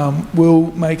Varnashram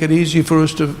will make it easier for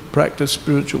us to practice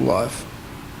spiritual life?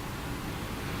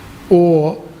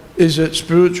 Or is it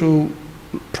spiritual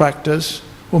practice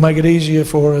will make it easier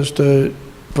for us to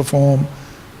perform,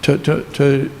 to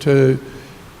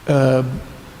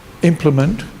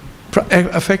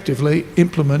effectively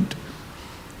implement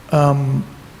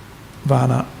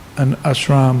Varna and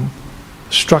ashram,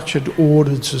 structured,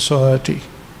 ordered society?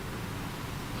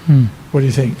 What do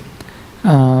you think?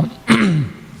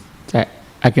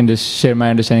 I can just share my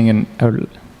understanding, and I would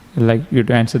like you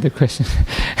to answer the question.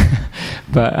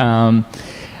 But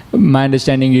my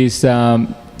understanding is,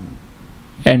 and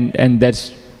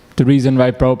that's the reason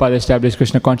why Prabhupada established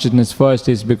Krishna consciousness first,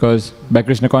 is because by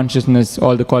Krishna consciousness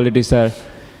all the qualities are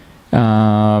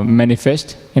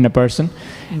manifest in a person.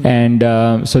 And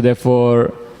so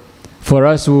therefore, for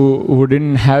us who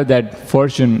didn't have that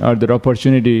fortune or that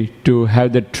opportunity to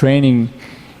have the training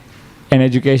and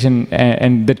education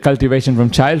and that cultivation from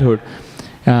childhood,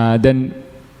 then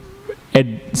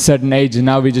at certain age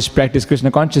now we just practice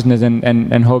Krishna consciousness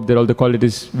and hope that all the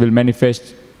qualities will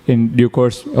manifest in due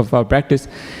course of our practice.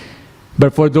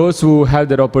 But for those who have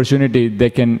that opportunity, they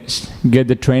can get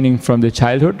the training from the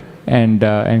childhood and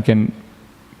can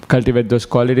cultivate those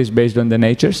qualities based on the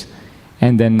natures,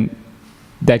 and then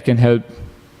that can help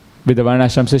with the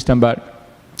Varnashram system. But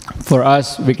for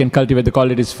us, we can cultivate the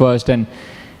qualities first, and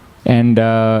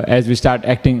as we start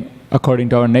acting according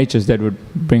to our natures, that would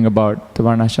bring about the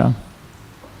Varnashram.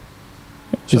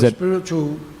 So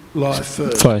spiritual life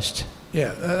first. First.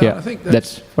 Yeah, yeah, I think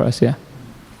that's for us, yeah.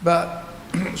 But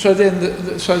So then,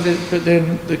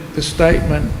 the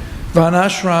statement,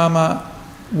 Varnashrama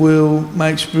will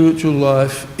make spiritual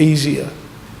life easier.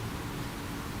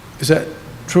 Is that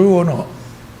true or not?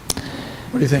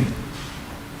 What do you think?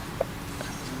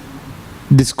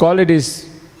 These qualities,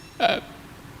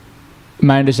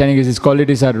 my understanding is these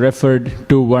qualities are referred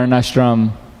to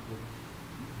Varnashram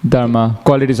Dharma,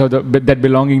 qualities of that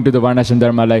belonging to the Varnashram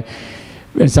Dharma, like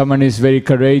when someone is very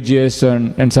courageous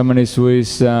and someone is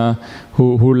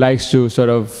who likes to sort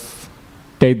of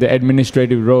take the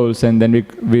administrative roles, and then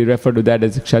we refer to that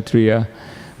as Kshatriya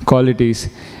qualities.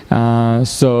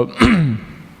 So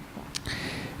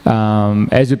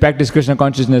as we practice Krishna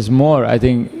consciousness more, I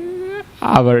think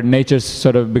our natures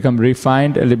sort of become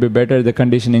refined a little bit better, the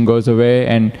conditioning goes away,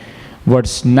 and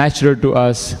what's natural to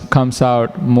us comes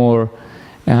out more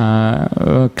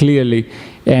clearly,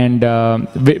 and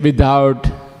without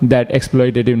that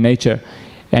exploitative nature.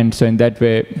 And so in that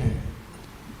way,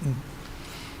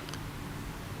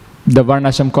 the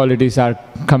Varnashram qualities are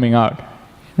coming out.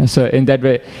 So in that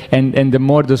way, and the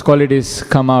more those qualities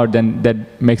come out, then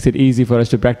that makes it easy for us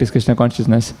to practice Krishna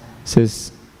consciousness. So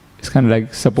it's kind of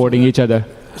like supporting each other.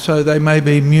 So they may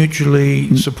be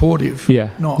mutually supportive. Yeah,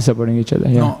 not supporting each other.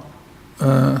 Yeah.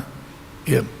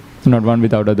 Not one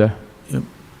without other. Yep.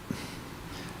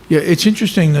 Yeah, it's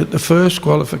interesting that the first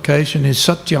qualification is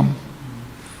satyam,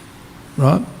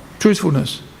 right?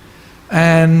 Truthfulness.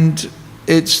 And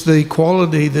it's the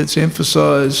quality that's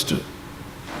emphasized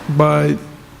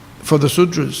for the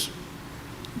sudras.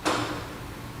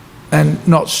 And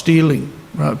not stealing,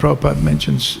 right? Prabhupada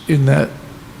mentions in that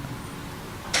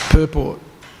purport.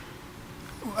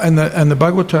 And the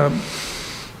Bhagavatam,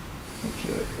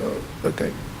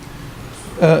 okay.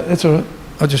 That's all right.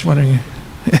 I was just wondering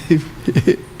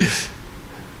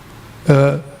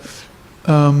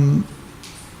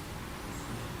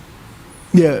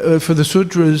for the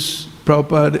sutras,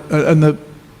 Prabhupada, and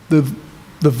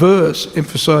the verse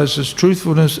emphasizes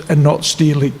truthfulness and not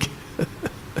stealing.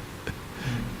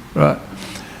 Right?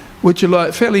 Which are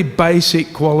like fairly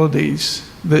basic qualities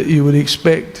that you would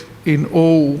expect in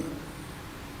all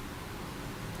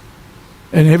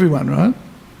and everyone, right?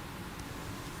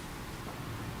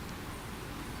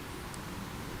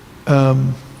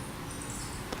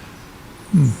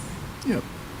 Yep.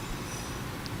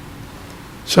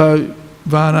 So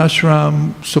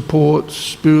Varnashram supports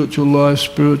spiritual life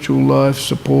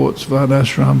supports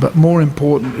Varnashram, but more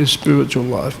important is spiritual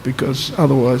life, because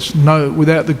otherwise,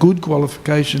 without the good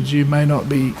qualifications, you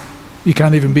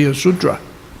can't even be a Sudra.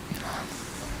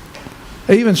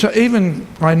 Even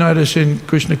I notice in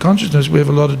Krishna consciousness we have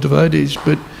a lot of devotees,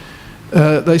 but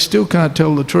they still can't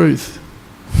tell the truth.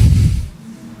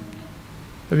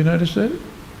 Have you noticed that?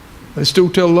 They still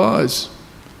tell lies.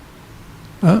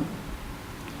 Huh?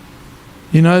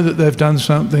 You know that they've done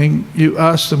something, you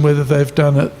ask them whether they've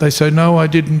done it, they say, no, I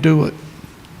didn't do it.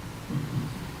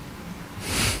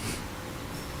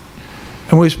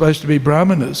 And we're supposed to be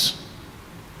brahmanas.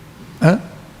 Huh?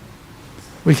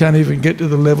 We can't even get to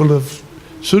the level of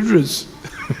Sudras.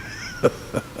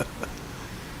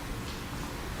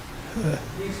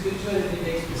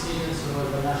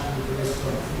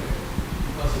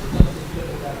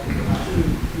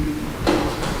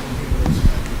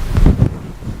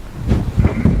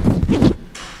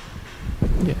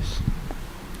 Yes.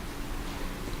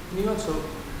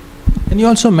 And you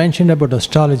also mentioned about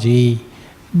astrology.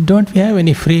 Don't we have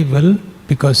any free will?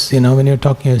 Because, when you're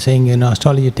talking, you're saying,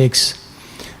 astrology takes...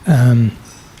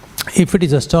 if it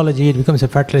is astrology, it becomes a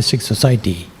fatalistic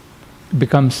society.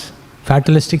 Becomes?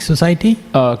 Fatalistic society.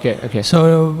 Oh, okay.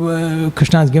 So,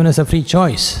 Krishna has given us a free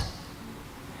choice.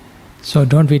 So,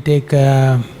 don't we take...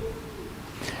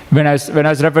 When I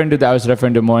was referring to that, I was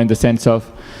referring to more in the sense of...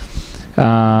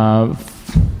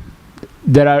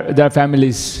 there are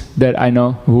families that I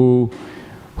know who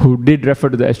did refer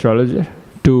to the astrologer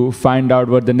to find out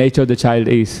what the nature of the child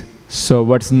is. So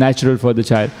what's natural for the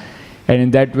child. And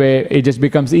in that way, it just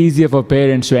becomes easier for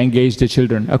parents to engage the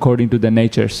children according to their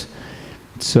natures.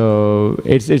 So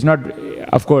it's not,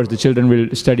 of course, the children will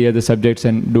study other subjects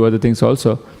and do other things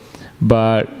also.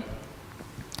 But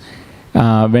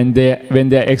when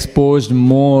they're exposed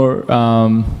more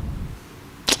on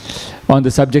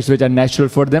the subjects which are natural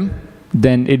for them,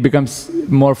 then it becomes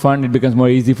more fun, it becomes more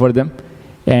easy for them,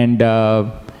 and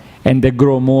they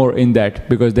grow more in that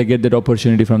because they get that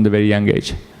opportunity from the very young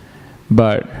age.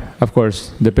 But of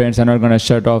course, the parents are not going to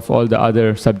shut off all the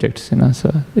other subjects,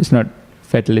 so it's not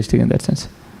fatalistic in that sense.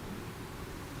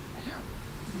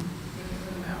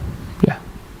 Yeah.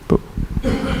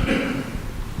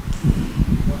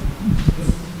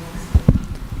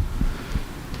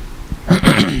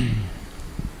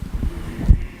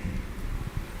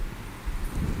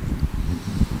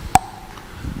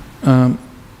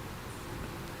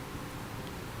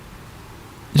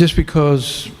 just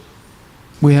because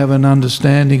we have an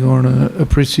understanding or an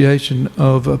appreciation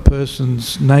of a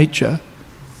person's nature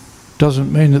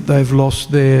doesn't mean that they've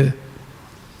lost their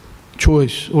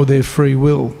choice or their free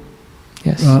will.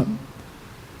 Yes. Right?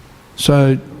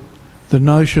 So the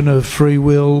notion of free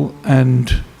will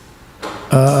and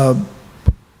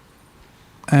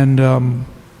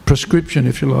prescription,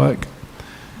 if you like,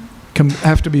 can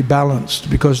have to be balanced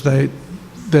because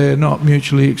they're not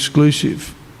mutually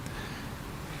exclusive.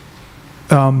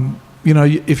 You know,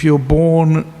 if you're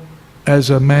born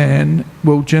as a man,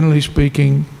 well, generally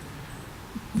speaking,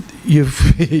 you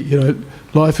know,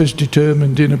 life is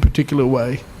determined in a particular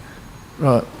way,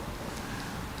 right?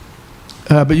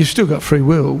 But you've still got free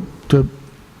will to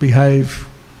behave.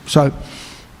 So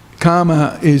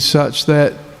karma is such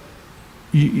that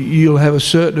you'll have a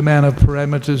certain amount of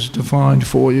parameters defined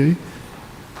for you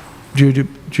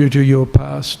due to your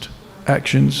past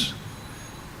actions,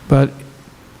 but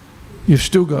you've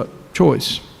still got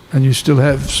choice and you still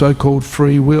have so-called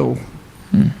free will.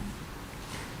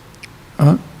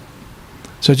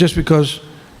 So just because,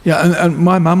 and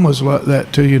my mum was like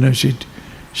that too, you know, she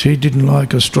didn't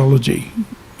like astrology,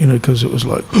 you know, because it was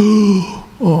like,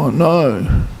 oh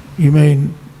no, you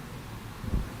mean,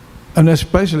 and that's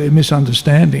basically a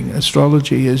misunderstanding.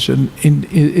 Astrology is an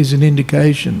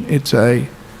indication. It's a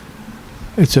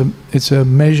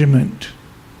measurement.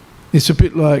 It's a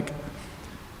bit like,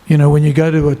 you know, when you go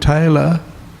to a tailor,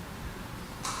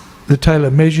 the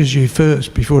tailor measures you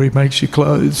first before he makes your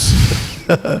clothes.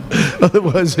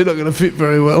 Otherwise they're not going to fit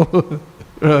very well.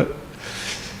 Right.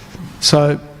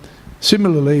 So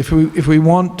similarly, if we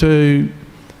want to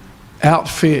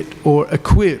outfit or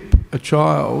equip a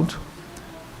child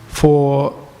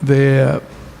for their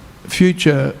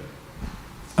future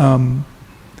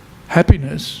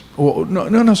happiness, or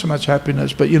not so much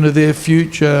happiness, but, you know, their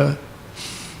future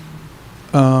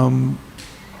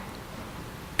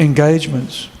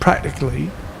engagements practically,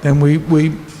 then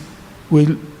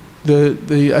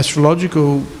the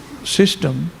astrological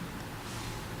system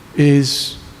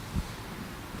is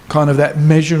kind of that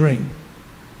measuring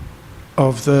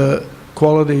of the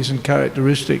qualities and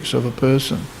characteristics of a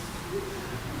person.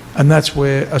 And that's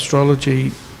where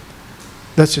astrology,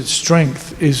 that's its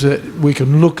strength, is that we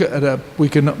can look at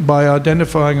by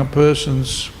identifying a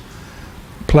person's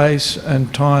place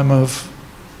and time of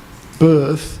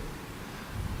birth,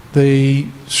 the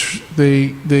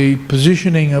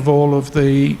positioning of all of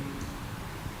the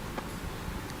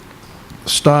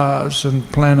stars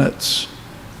and planets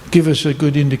give us a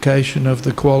good indication of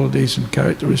the qualities and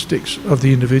characteristics of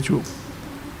the individual.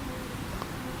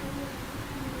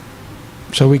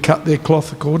 So we cut their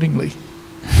cloth accordingly.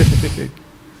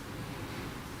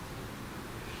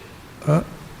 But,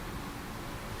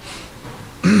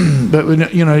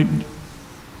 you know,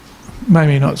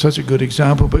 maybe not such a good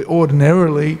example, but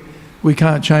ordinarily we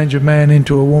can't change a man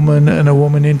into a woman and a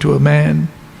woman into a man.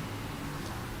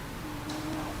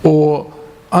 Or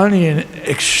only in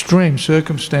extreme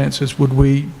circumstances would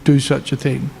we do such a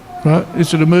thing, right?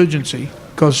 It's an emergency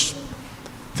because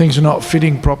things are not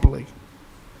fitting properly.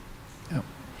 Yeah.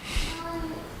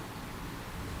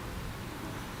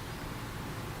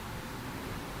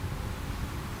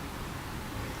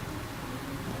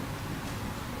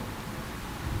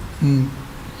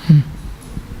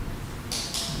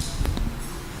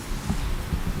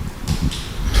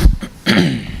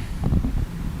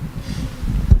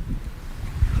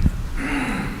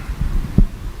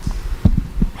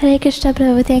 Hare Krishna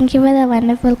Prabhu, thank you for the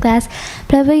wonderful class.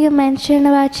 Prabhu, you mentioned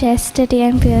about chastity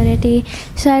and purity.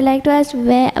 So I'd like to ask,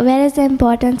 where is the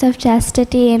importance of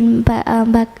chastity in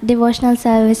devotional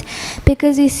service?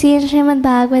 Because we see in Srimad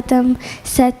Bhagavatam,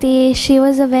 Sati, she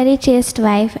was a very chaste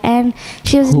wife, and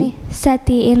she was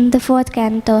Sati in the 4th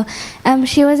canto.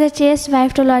 She was a chaste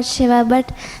wife to Lord Shiva,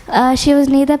 but she was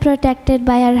neither protected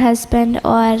by her husband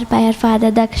or by her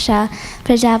father Daksha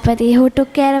Prajapati, who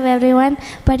took care of everyone,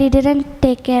 but he didn't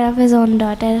take care of his own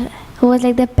daughter, who was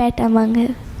like the pet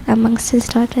amongst his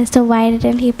daughters. So why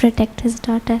didn't he protect his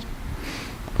daughter?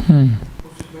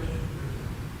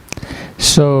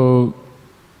 So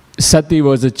Sati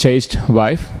was a chaste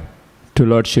wife to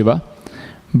Lord Shiva,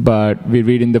 but we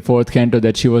read in the 4th canto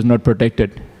that she was not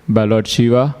protected by Lord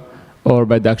Shiva or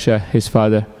by Daksha, his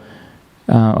father,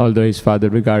 although his father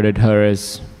regarded her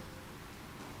as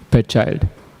pet child.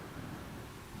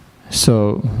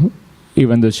 So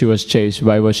even though she was chaste,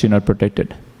 why was she not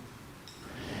protected?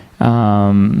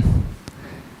 So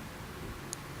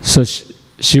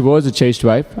she was a chaste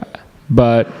wife,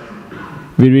 but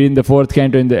we read in the 4th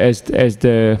canto as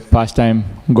the pastime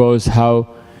goes how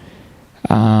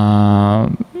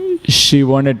she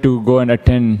wanted to go and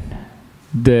attend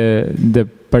the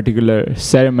particular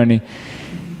ceremony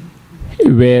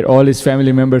where all his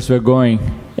family members were going,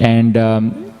 and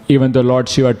even though Lord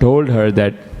Shiva told her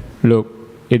that, look,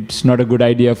 it's not a good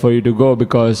idea for you to go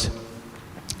because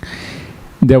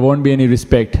there won't be any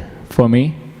respect for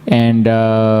me, and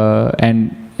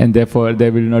therefore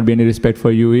there will not be any respect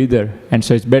for you either, and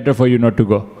so it's better for you not to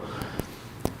go.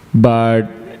 But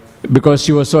because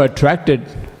she was so attracted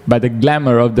by the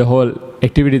glamour of the whole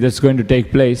activity that's going to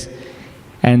take place,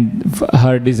 and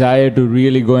her desire to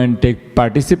really go and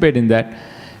participate in that,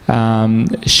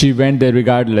 she went there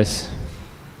regardless,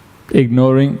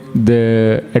 ignoring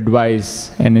the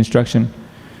advice and instruction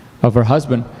of her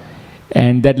husband,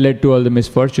 and that led to all the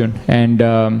misfortune. And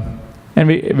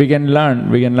we can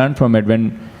learn from it.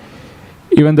 When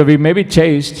even though we may be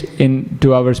chased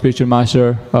to our spiritual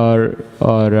master or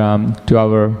to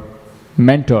our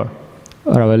mentor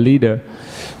or our leader,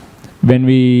 when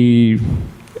we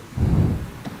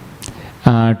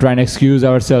try and excuse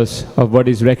ourselves of what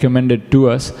is recommended to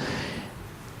us,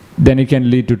 then it can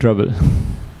lead to trouble.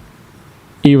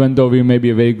 Even though we may be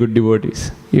a very good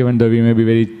devotees, even though we may be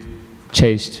very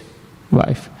chaste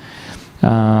wife,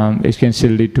 it can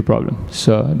still lead to problem.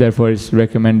 So therefore it's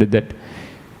recommended that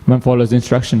one follows the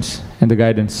instructions and the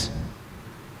guidance.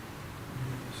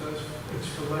 So it's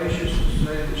fallacious to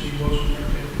say that she wasn't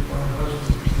protected by her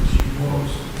husband, because she was,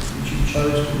 and she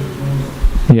chose to ignore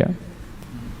it. Yeah.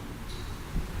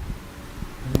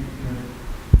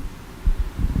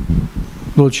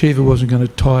 Lord Shiva wasn't going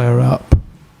to tie her up.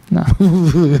 No.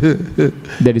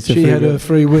 That is she had her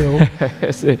free will,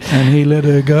 and he let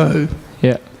her go.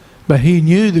 Yeah. But he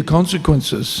knew the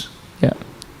consequences. Yeah.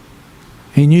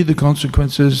 He knew the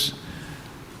consequences,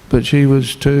 but she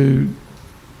was too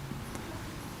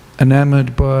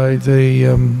enamored by the,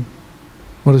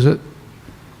 what is it?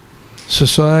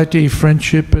 Society,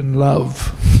 friendship and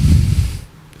love.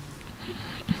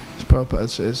 As Prabhupada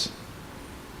says.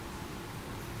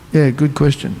 Yeah, good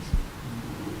question.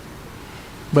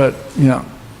 But, yeah.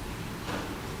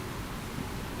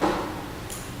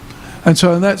 And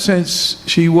so in that sense,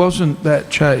 she wasn't that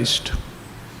chaste.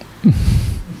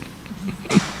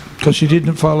 Because she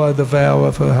didn't follow the vow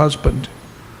of her husband.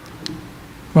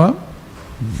 Right?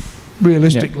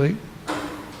 Realistically. Yeah.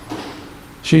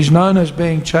 She's known as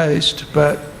being chaste,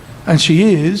 and she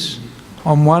is,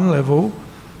 on one level,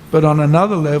 but on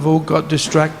another level got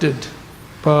distracted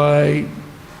by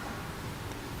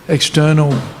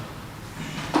external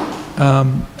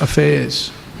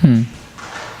affairs. And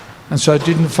so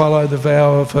didn't follow the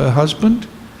vow of her husband,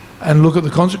 and look at the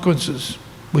consequences,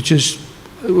 which is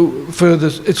further,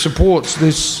 it supports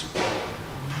this.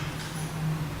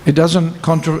 It doesn't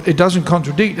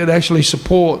contradict, it actually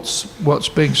supports what's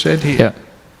being said here. Yeah.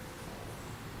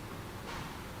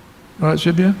 Right,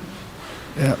 Shibya?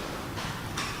 Yeah.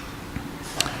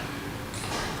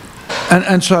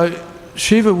 And so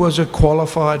Shiva was a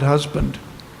qualified husband,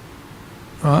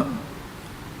 right?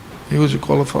 He was a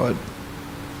qualified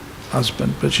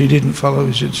husband, but she didn't follow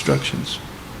his instructions.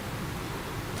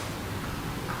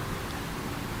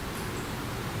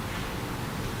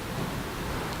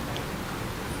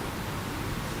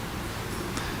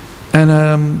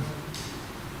 And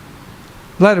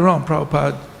later on,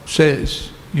 Prabhupada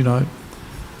says, you know,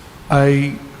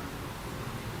 a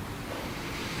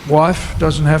wife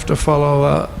doesn't have to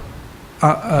follow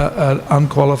an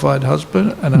unqualified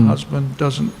husband, and a husband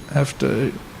doesn't have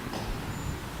to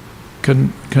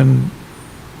can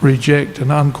reject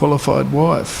an unqualified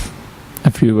wife.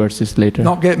 A few verses later.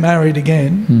 Not get married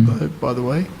again, by the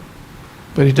way.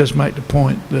 But he does make the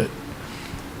point that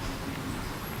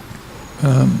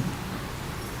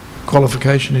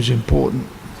qualification is important.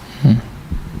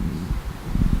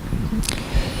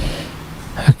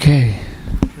 Okay.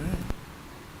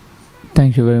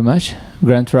 Thank you very much.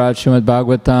 Granth Raj Srimad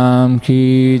Bhagavatam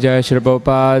ki jai, Shri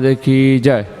Prabhupada ki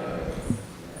jai.